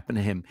what happened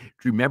to him. Do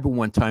you remember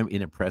one time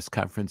in a press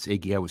conference,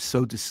 Iggy, I was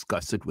so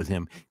disgusted with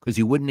him because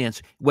he wouldn't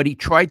answer. What he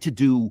tried to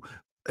do,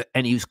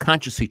 and he was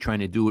consciously trying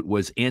to do it,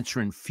 was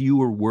answer in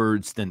fewer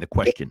words than the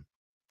question.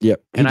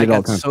 Yep. And I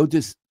got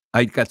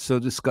so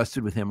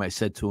disgusted with him. I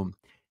said to him,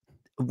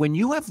 when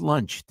you have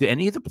lunch, do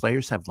any of the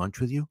players have lunch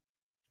with you?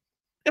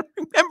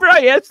 Remember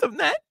I asked him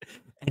that?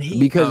 And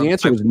because the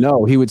answer was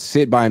no. He would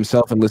sit by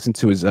himself and listen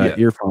to his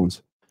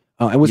earphones.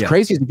 And what's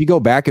crazy is if you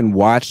go back and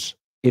watch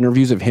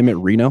interviews of him at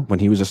Reno when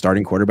he was a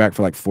starting quarterback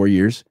for like 4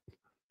 years,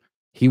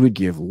 he would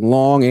give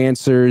long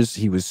answers.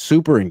 He was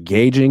super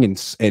engaging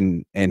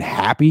and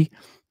happy.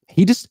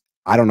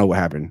 I don't know what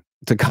happened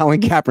to Colin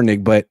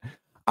Kaepernick, but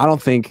I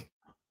think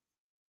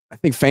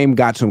fame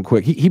got to him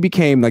quick. He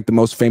became like the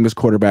most famous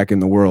quarterback in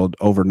the world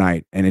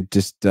overnight. And it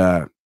just,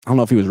 I don't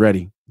know if he was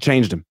ready. It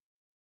changed him.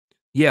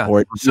 Yeah.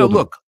 So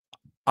look,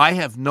 I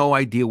have no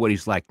idea what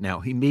he's like now.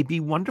 He may be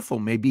wonderful.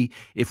 Maybe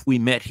if we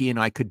met, he and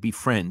I could be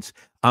friends.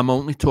 I'm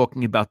only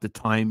talking about the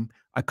time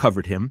I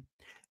covered him.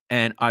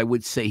 And I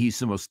would say he's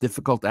the most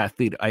difficult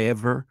athlete I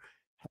ever,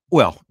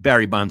 well,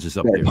 Barry Bonds is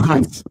up there.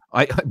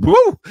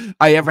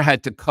 I ever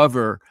had to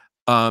cover.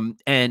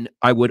 And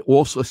I would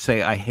also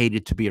say I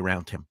hated to be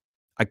around him.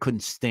 I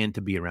couldn't stand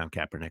to be around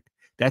Kaepernick.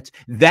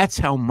 That's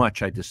how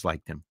much I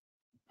disliked him.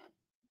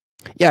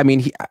 Yeah, I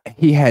mean,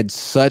 he had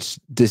such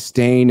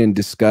disdain and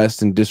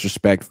disgust and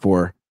disrespect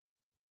for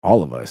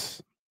all of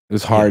us. It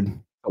was hard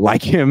to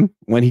like him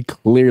when he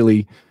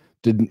clearly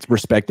didn't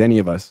respect any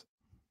of us.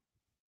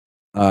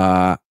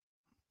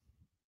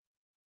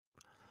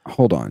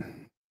 Hold on.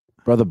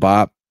 Brother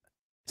Bob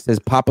says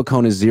Papa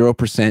Cohn is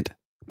 0%.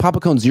 Papa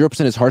Cohn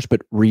 0% is harsh,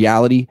 but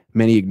reality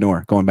many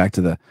ignore. Going back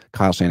to the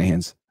Kyle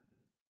Shanahan's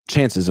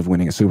chances of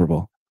winning a Super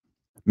Bowl.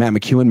 Matt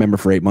McEwen, member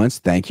for 8 months.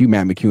 Thank you,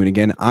 Matt McEwen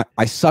again.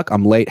 I suck.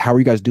 I'm late. How are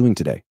you guys doing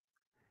today?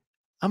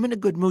 I'm in a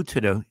good mood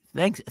today.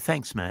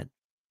 Thanks, Matt.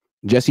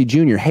 Jesse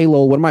Jr. Hey,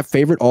 Lowell, one of my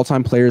favorite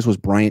all-time players was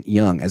Bryant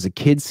Young. As a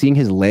kid, seeing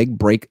his leg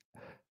break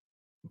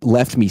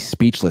left me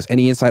speechless.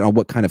 Any insight on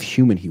what kind of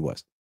human he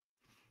was?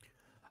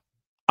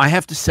 I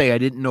have to say I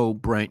didn't know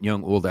Bryant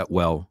Young all that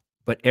well,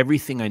 but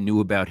everything I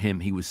knew about him,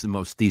 he was the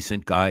most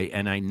decent guy,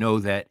 and I know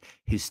that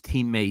his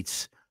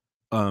teammates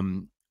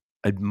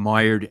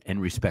admired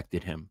and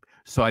respected him.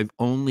 So I've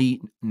only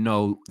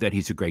know that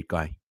he's a great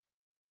guy.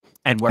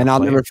 And I'll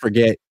never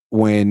forget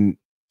when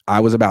I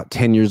was about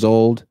 10 years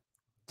old,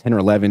 10 or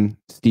 11,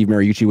 Steve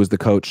Mariucci was the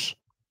coach.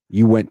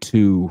 You went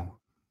to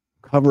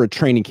cover a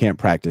training camp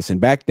practice.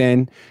 And back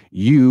then,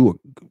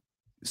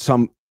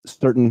 some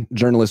certain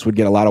journalists would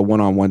get a lot of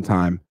one-on-one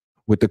time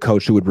with the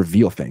coach who would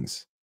reveal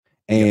things.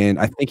 And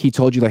I think he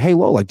told you like, hey,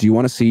 Lowell, like, do you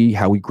want to see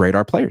how we grade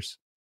our players?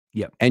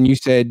 Yeah. And you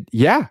said,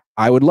 yeah,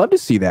 I would love to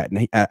see that.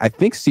 And I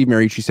think Steve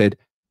Mariucci said,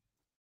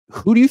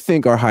 who do you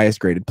think our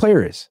highest graded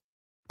player is?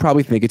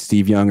 Probably think it's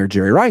Steve Young or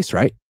Jerry Rice,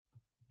 right?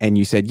 And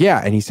you said,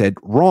 yeah. And he said,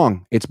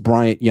 wrong. It's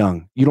Bryant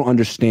Young. You don't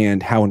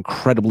understand how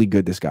incredibly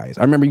good this guy is.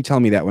 I remember you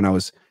telling me that when I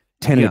was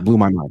 10 and it blew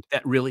my mind.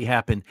 That really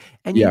happened.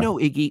 And you know,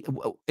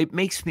 Iggy, it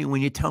makes me,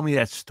 when you tell me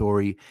that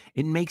story,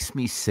 it makes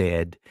me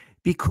sad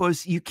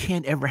because you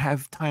can't ever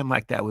have time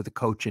like that with a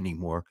coach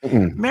anymore.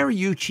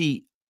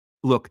 Mariucci,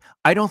 look,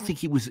 I don't think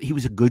he was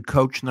a good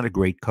coach, not a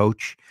great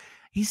coach.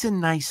 He's a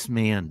nice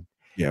man.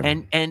 Yeah.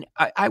 And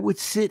I would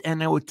sit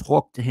and I would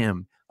talk to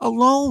him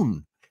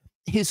alone.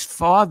 His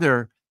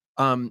father,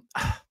 I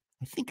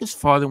think his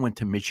father went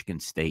to Michigan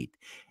State.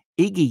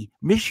 Iggy,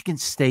 Michigan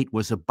State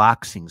was a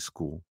boxing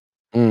school.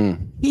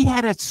 Mm. He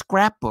had a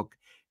scrapbook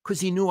because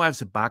he knew I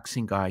was a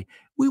boxing guy.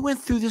 We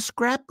went through the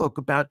scrapbook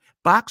about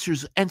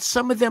boxers, and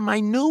some of them I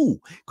knew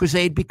because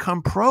they had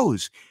become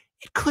pros.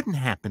 It couldn't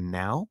happen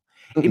now.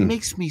 It Mm-mm.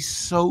 makes me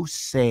so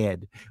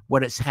sad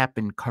what has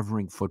happened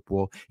covering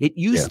football. It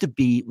Yeah. used to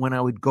be when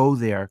I would go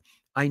there,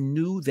 I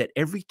knew that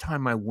every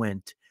time I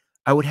went,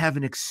 I would have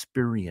an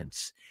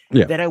experience,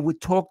 Yeah. that I would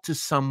talk to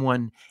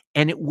someone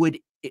and it would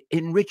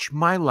enrich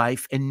my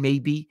life and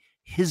maybe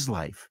his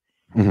life.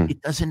 Mhm.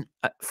 It doesn't,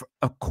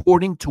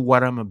 according to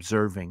what I'm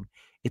observing,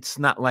 it's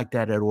not like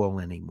that at all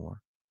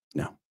anymore.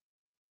 No.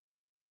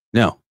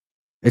 No.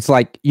 It's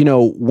like,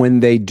 when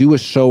they do a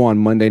show on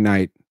Monday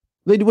night,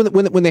 they do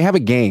when they have a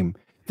game,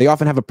 they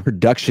often have a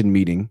production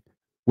meeting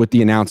with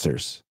the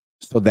announcers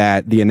so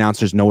that the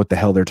announcers know what the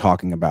hell they're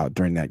talking about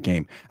during that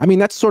game. I mean,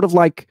 that's sort of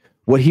like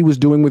what he was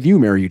doing with you,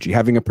 Mariucci,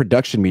 having a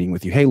production meeting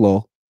with you. Hey,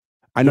 Lowell,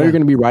 I know Yeah. you're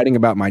going to be writing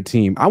about my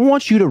team. I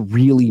want you to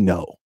really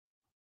know.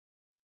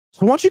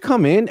 So why don't you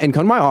come in and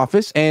come to my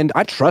office, and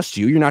I trust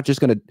you. You're not just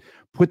going to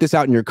put this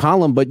out in your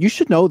column, but you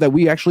should know that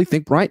we actually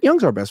think Bryant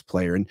Young's our best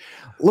player. And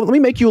let me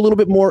make you a little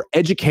bit more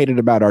educated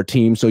about our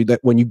team so that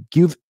when you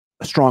give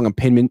strong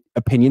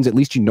opinions, at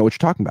least you know what you're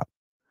talking about.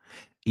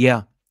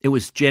 Yeah, it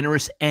was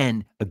generous.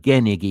 And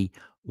again, Iggy,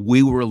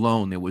 we were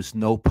alone. There was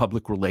no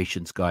public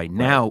relations guy.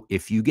 Now,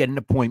 if you get an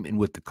appointment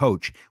with the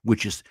coach,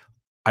 which is,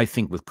 I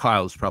think with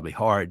Kyle is probably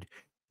hard,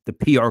 the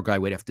PR guy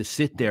would have to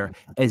sit there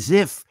as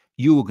if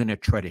you were going to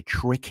try to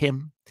trick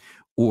him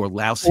or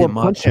louse Or him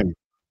up. punch him.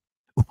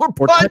 Or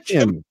Or punch touch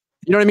him. him.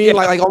 You know what I mean? Yeah.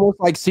 Like almost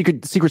like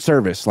Secret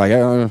Service. Like,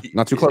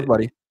 not too close,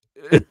 buddy.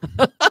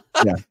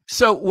 Yeah.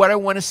 So what I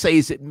want to say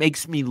is it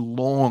makes me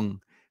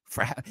long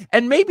for,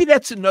 and maybe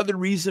that's another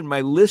reason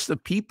my list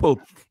of people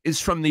is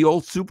from the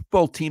old Super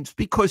Bowl teams,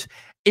 because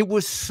it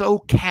was so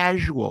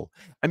casual.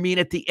 I mean,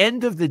 at the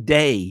end of the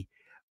day,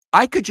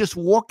 I could just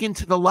walk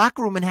into the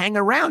locker room and hang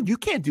around. You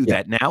can't do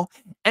that now.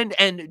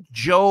 And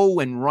Joe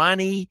and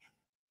Ronnie,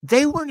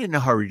 they weren't in a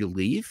hurry to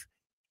leave.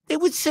 They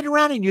would sit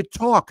around and you'd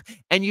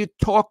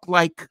talk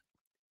like,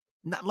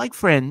 not like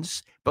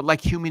friends, but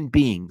like human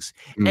beings.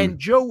 And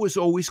Joe was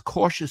always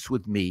cautious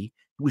with me.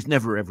 He was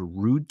never ever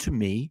rude to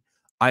me.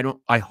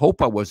 I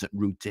hope I wasn't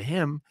rude to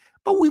him,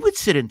 but we would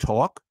sit and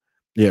talk.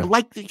 Yeah.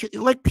 Like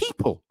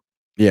people.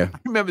 Yeah. I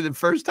remember the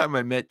first time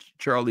I met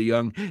Charlie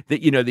Young,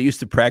 that they used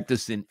to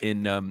practice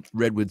in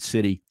Redwood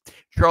City.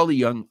 Charlie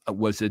Young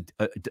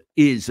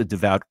is a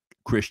devout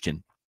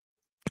Christian.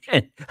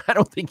 And I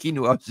don't think he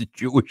knew I was a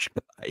Jewish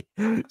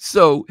guy.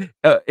 So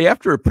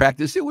after a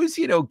practice, it was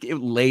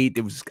late.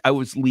 I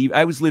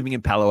was living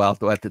in Palo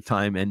Alto at the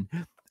time, and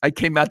I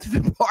came out to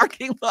the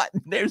parking lot,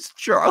 and there's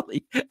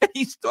Charlie, and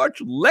he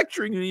starts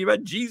lecturing me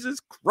about Jesus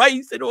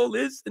Christ and all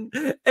this, and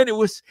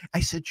I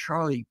said,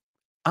 Charlie,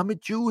 I'm a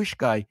Jewish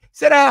guy. He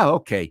said,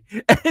 okay.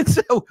 And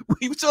so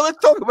let's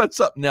talk about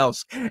something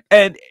else.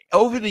 And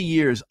over the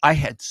years, I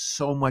had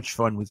so much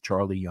fun with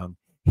Charlie Young.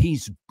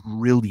 He's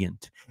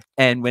brilliant.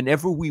 And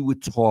whenever we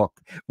would talk,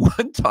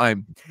 one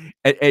time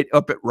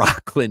up at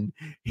Rockland,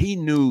 he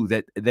knew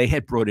that they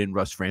had brought in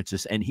Russ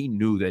Francis, and he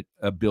knew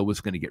that Bill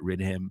was going to get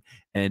rid of him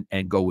and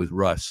go with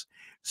Russ.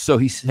 So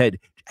he said,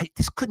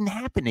 this couldn't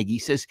happen, Iggy. He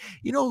says,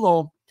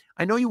 Lowell,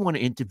 I know you want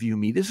to interview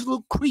me. There's a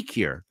little creek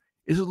here.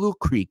 There's a little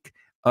creek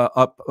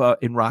up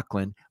in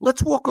Rockland.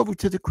 Let's walk over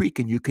to the creek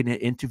and you can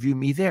interview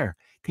me there.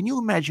 Can you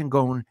imagine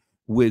going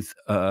with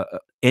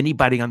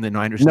anybody on the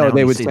Niners? No, now?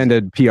 they would send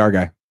a PR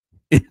guy.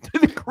 Into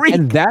the creek.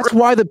 And that's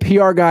why the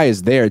PR guy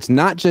is there. It's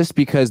not just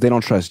because they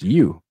don't trust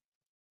you.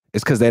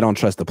 It's because they don't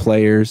trust the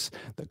players,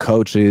 the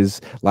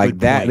coaches, like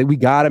that. We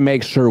got to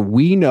make sure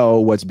we know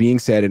what's being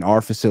said in our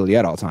facility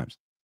at all times.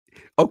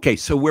 Okay,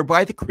 so we're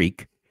by the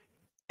creek,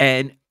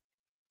 and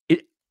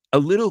a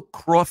little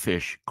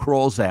crawfish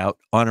crawls out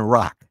on a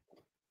rock.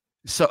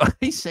 So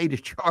I say to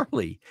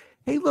Charlie,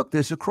 hey, look,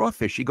 there's a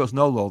crawfish. He goes,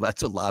 no, Lowell,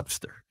 that's a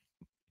lobster.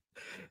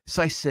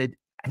 So I said,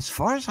 as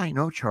far as I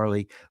know,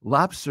 Charlie,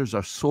 lobsters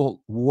are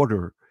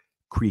saltwater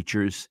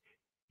creatures.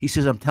 He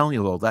says, I'm telling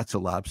you, Lowell, that's a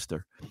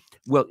lobster.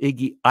 Well,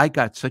 Iggy, I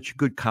got such a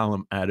good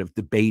column out of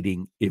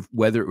debating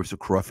whether it was a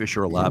crawfish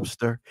or a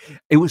lobster.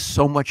 It was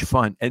so much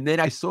fun. And then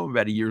I saw him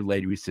about a year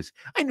later. He says,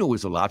 I knew it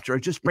was a lobster. I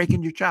was just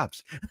breaking your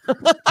chops.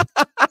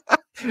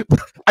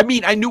 I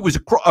mean, I knew it was a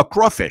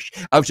crawfish.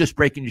 I was just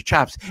breaking your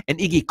chops. And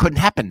Iggy, couldn't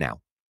happen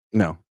now.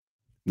 No.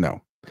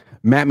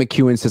 Matt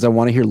McEwen says, I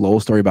want to hear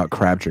Lowell's story about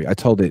Crabtree. I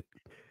told it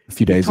a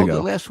few days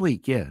ago. Last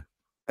week, yeah.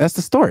 That's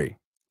the story.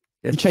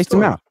 You chased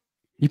him out.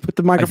 You put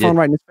the microphone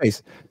right in his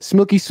face.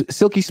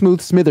 Silky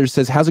Smooth Smithers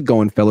says, how's it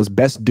going, fellas?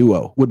 Best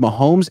duo. Would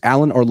Mahomes,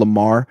 Allen, or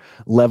Lamar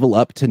level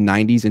up to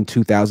 90s and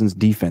 2000s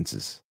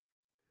defenses?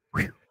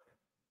 Whew.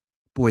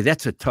 Boy,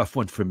 that's a tough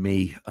one for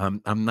me.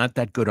 I'm not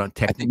that good on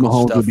technical I think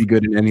Mahomes stuff. Would be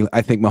good in any.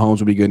 I think Mahomes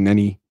would be good in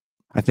any.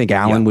 I think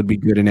Allen would be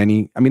good in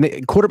any. I mean,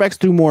 quarterbacks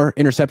threw more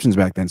interceptions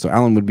back then, so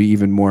Allen would be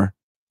even more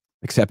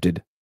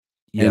accepted.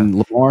 Yeah. And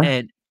Lamar,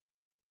 And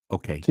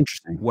okay, it's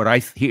interesting.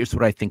 Here's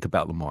what I think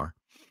about Lamar.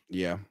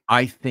 Yeah.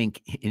 I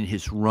think in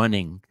his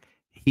running,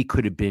 he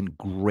could have been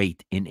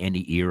great in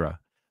any era.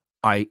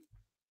 I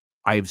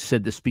I've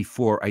said this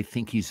before. I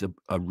think he's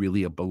a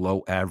really a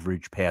below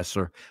average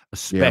passer, Yeah.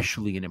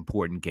 especially in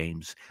important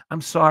games.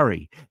 I'm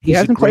sorry. He He's a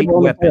hasn't played great well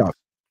in the weapon. playoffs.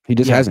 He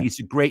just Yeah, hasn't. he's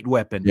a great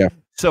weapon. Yeah.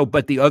 So,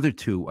 but the other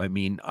two, I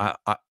mean, I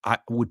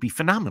would be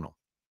phenomenal.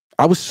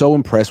 I was so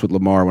impressed with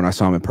Lamar when I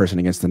saw him in person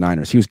against the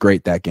Niners. He was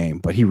great that game,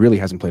 but he really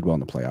hasn't played well in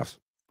the playoffs.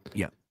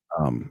 Yeah.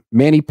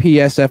 Manny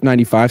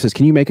PSF95 says,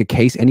 can you make a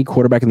case any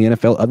quarterback in the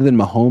NFL other than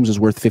Mahomes is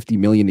worth $50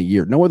 million a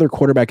year? No other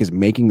quarterback is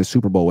making the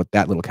Super Bowl with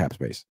that little cap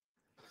space.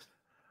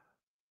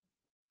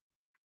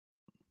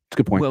 It's a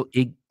good point. Well,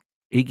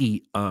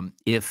 Iggy,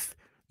 if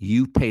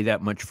you pay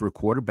that much for a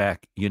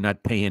quarterback, you're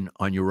not paying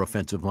on your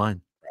offensive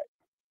line.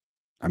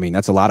 I mean,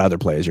 that's a lot of other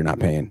players you're not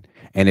paying.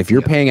 And if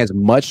you're Yeah. paying as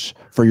much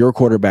for your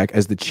quarterback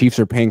as the Chiefs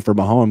are paying for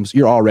Mahomes,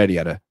 you're already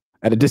at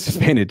a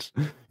disadvantage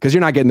because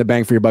you're not getting the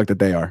bang for your buck that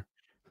they are.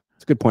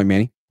 It's a good point,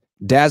 Manny.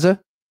 Daza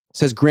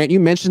says, Grant, you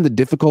mentioned the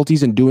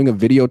difficulties in doing a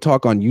video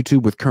talk on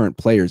YouTube with current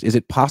players. Is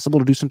it possible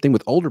to do something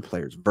with older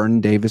players?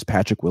 Vernon Davis,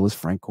 Patrick Willis,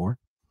 Frank Gore?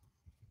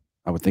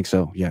 I would think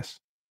so,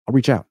 yes. I'll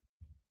reach out.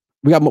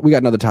 We got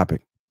another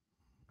topic.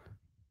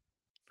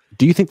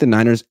 Do you think the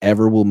Niners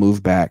ever will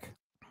move back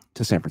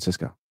to San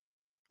Francisco?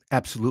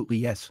 Absolutely,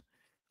 yes,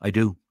 I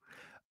do.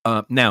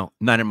 Now,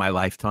 not in my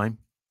lifetime,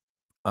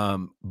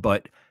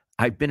 but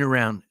I've been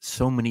around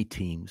so many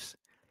teams.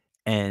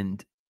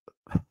 And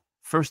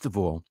first of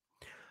all,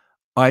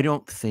 I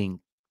don't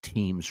think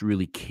teams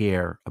really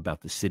care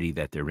about the city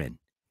that they're in.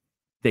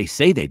 They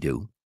say they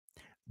do,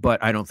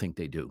 but I don't think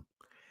they do.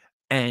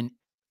 And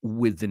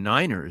with the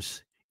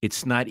Niners,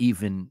 it's not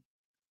even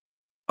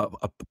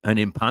an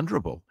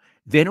imponderable.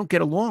 They don't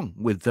get along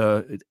with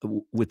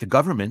the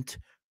government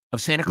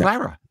of Santa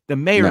Clara. The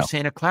mayor of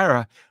Santa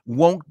Clara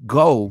won't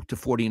go to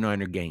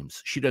 49er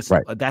games. She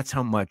doesn't. Right. That's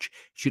how much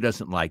she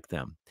doesn't like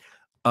them.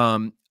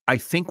 I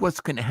think what's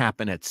going to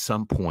happen at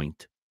some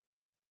point,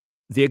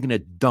 they're going to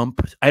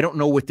dump. I don't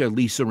know what their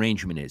lease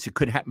arrangement is. It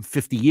could happen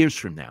 50 years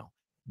from now.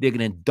 They're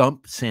going to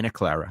dump Santa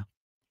Clara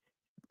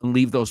and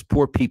leave those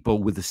poor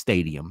people with the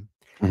stadium.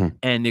 Mhm.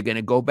 And they're going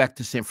to go back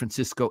to San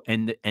Francisco.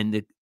 And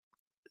the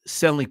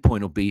selling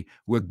point will be,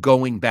 we're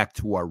going back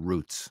to our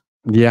roots.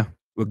 Yeah.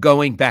 We're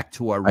going back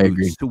to our I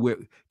roots, agree.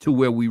 to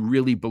where we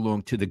really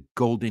belong, to the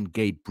Golden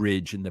Gate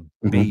Bridge and the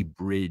Bay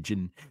Bridge,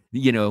 and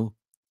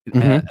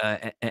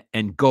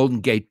and Golden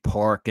Gate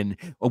Park, and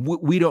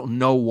we don't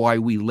know why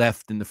we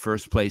left in the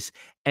first place.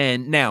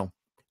 And now,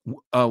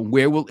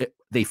 where will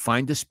they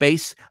find the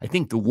space? I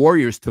think the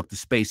Warriors took the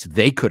space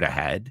they could have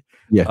had.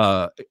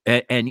 Yeah.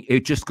 And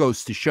it just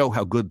goes to show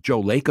how good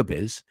Joe Lacob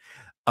is.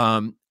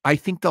 I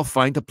think they'll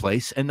find a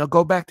place and they'll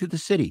go back to the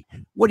city.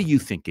 What do you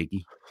think,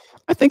 Iggy?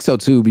 I think so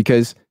too,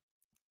 because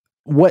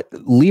what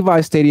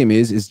Levi Stadium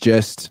is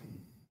just,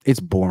 it's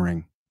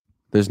boring.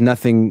 There's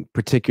nothing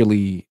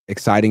particularly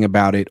exciting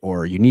about it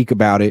or unique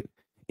about it.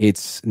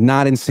 It's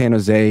not in San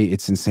Jose.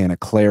 It's in Santa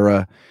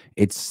Clara.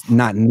 It's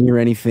not near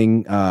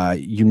anything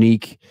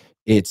unique.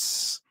 It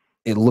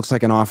looks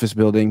like an office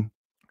building.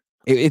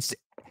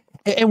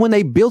 And when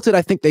they built it,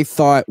 I think they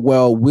thought,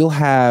 well, we'll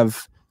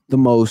have the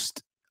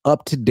most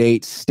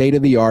up-to-date,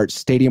 state-of-the-art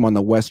stadium on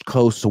the West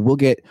Coast, so we'll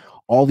get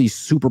all these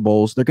Super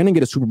Bowls. They're going to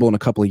get a Super Bowl in a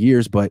couple of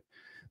years, but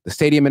the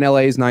stadium in LA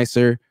is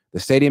nicer.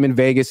 The stadium in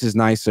Vegas is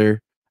nicer.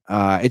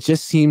 It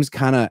just seems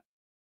kind of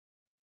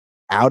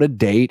out of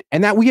date.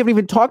 And that we haven't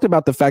even talked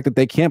about the fact that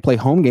they can't play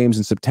home games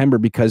in September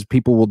because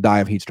people will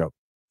die of heat stroke.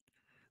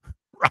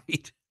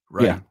 Right.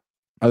 Yeah.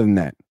 Other than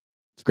that,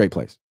 it's a great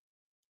place.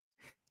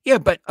 Yeah,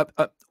 but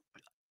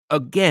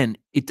again,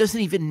 it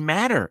doesn't even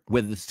matter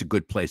whether it's a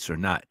good place or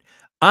not.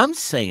 I'm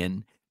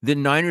saying the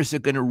Niners are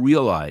going to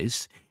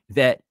realize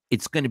that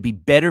it's going to be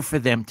better for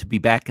them to be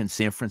back in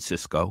San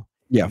Francisco.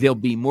 Yeah. There'll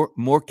be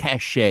more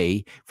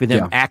cachet for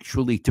them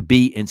actually to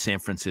be in San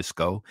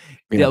Francisco.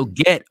 Yeah. They'll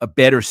get a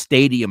better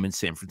stadium in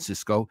San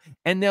Francisco,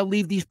 and they'll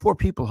leave these poor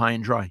people high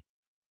and dry.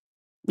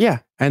 Yeah.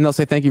 And they'll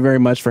say, thank you very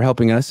much for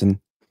helping us. And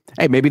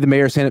hey, maybe the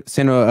mayor of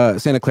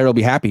Santa Clara will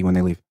be happy when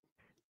they leave.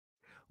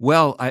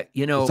 Well,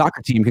 the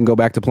soccer team can go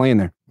back to playing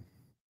there.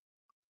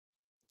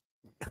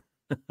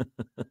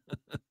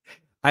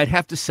 I'd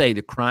have to say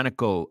the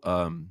Chronicle,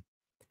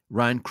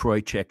 Ron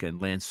Kroichek and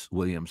Lance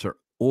Williams are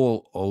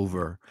all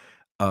over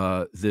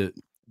the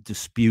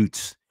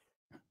disputes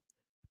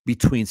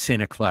between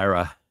Santa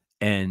Clara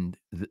and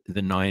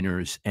the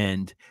Niners.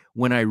 And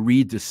when I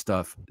read this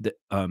stuff, the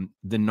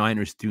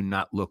Niners do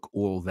not look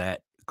all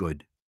that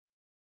good.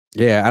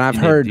 Yeah, and I've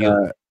heard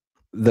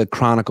the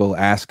Chronicle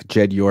ask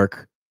Jed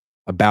York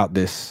about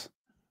this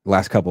the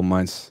last couple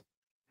months,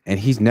 and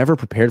he's never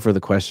prepared for the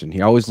question.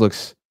 He always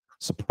looks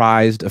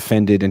surprised,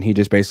 offended, and he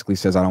just basically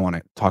says, I don't want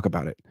to talk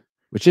about it,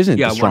 which isn't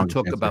the strongest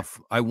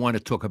answer. I want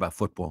to talk about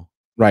football.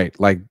 Right,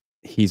 like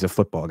he's a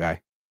football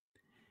guy.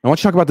 I want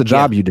you to talk about the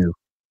job you do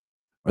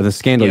or the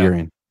scandal you're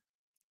in.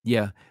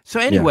 Yeah. So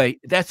anyway,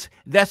 that's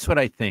what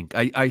I think.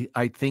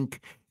 I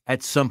think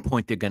at some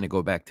point they're going to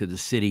go back to the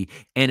city,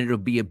 and it'll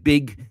be a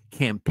big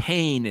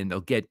campaign, and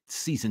they'll get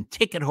season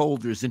ticket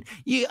holders. And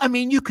I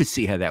mean, you could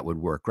see how that would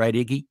work, right,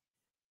 Iggy?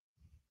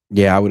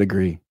 Yeah, I would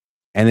agree.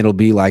 And it'll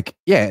be like,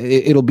 yeah,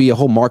 it'll be a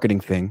whole marketing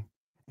thing.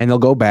 And they'll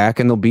go back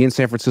and they'll be in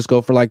San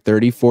Francisco for like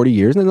 30, 40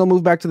 years, and then they'll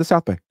move back to the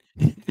South Bay.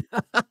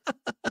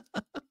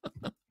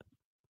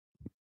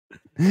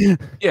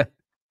 Yeah.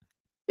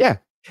 Yeah.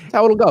 That's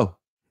how it'll go.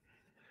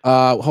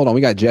 Hold on.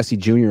 We got Jesse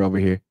Jr. over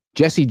here.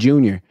 Jesse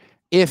Jr.,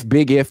 if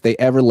they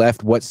ever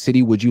left, what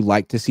city would you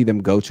like to see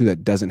them go to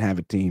that doesn't have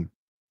a team?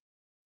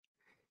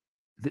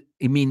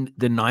 You mean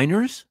the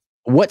Niners?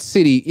 What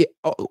city?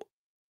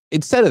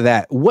 Instead of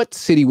that, what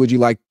city would you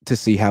like to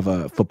see have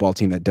a football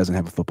team that doesn't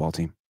have a football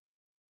team?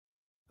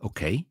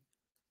 Okay.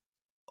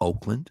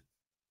 Oakland.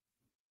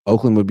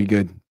 Oakland would be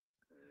good.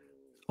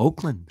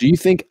 Oakland. Do you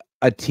think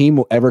a team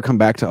will ever come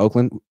back to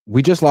Oakland?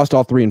 We just lost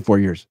all 3 in 4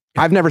 years.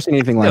 I've never seen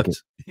anything like it.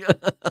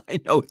 I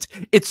know.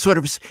 It's sort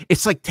of,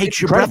 it's like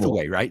takes your breath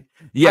away, right?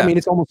 Yeah. I mean,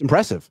 it's almost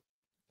impressive.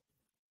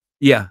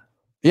 Yeah.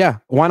 Yeah.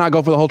 Why not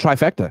go for the whole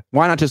trifecta?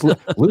 Why not just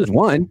lose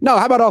one? No,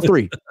 how about all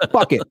 3?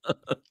 Fuck it.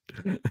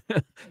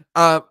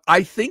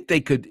 I think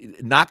they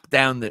could knock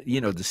down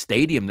the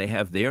stadium they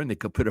have there, and they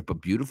could put up a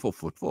beautiful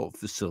football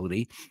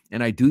facility.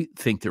 And I do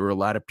think there are a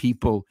lot of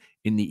people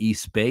in the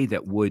East Bay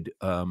that would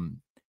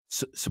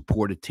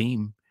support a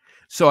team.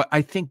 So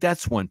I think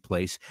that's one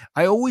place.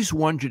 I always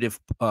wondered if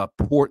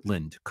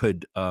Portland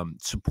could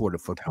support a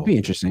football. That'd be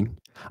interesting.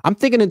 I'm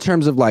thinking in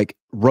terms of like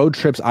road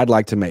trips I'd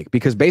like to make,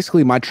 because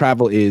basically my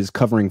travel is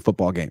covering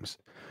football games.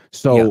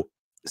 So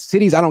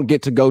cities I don't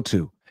get to go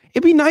to.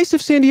 It'd be nice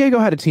if San Diego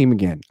had a team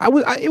again. It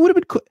would have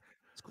been cool.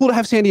 It's cool to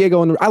have San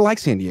Diego, I like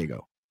San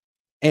Diego.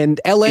 And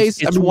LA's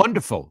it's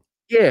wonderful.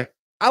 Yeah.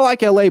 I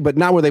like LA, but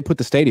not where they put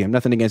the stadium.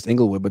 Nothing against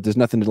Inglewood, but there's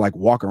nothing to like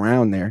walk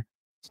around there.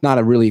 It's not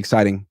a really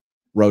exciting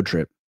road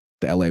trip,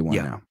 the LA one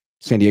now.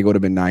 San Diego would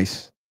have been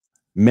nice.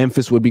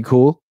 Memphis would be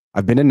cool.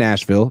 I've been to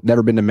Nashville,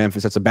 never been to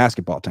Memphis. That's a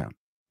basketball town.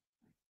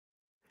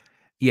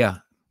 Yeah.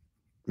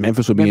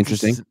 Memphis would be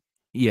interesting.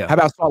 Yeah. How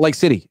about Salt Lake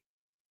City?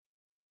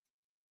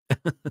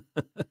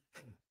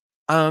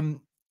 Not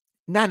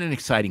an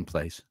exciting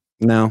place.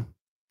 No.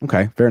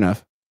 Okay, fair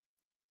enough.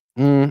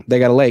 They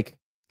got a lake.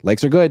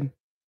 Lakes are good.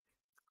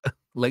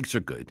 Lakes are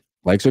good.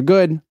 Lakes are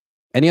good.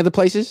 Any other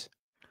places?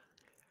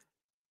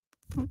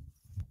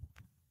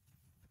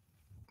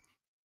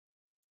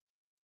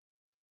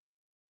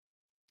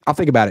 I'll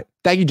think about it.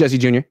 Thank you, Jesse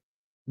Jr.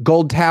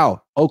 Gold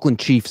Towel, Oakland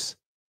Chiefs.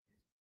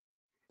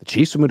 The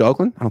Chiefs would move to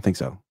Oakland? I don't think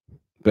so.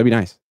 That'd be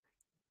nice.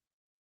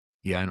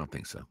 Yeah, I don't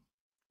think so.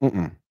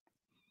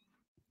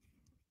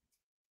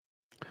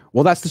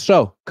 Well, that's the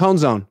show. Cohn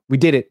Zone. We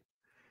did it.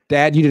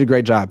 Dad, you did a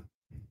great job.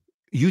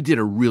 You did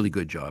a really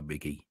good job,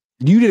 Biggie.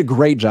 You did a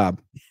great job.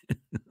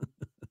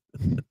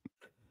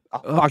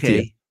 I'll talk to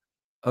you.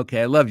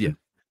 Okay. I love you.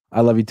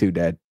 I love you too,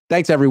 Dad.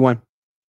 Thanks, everyone.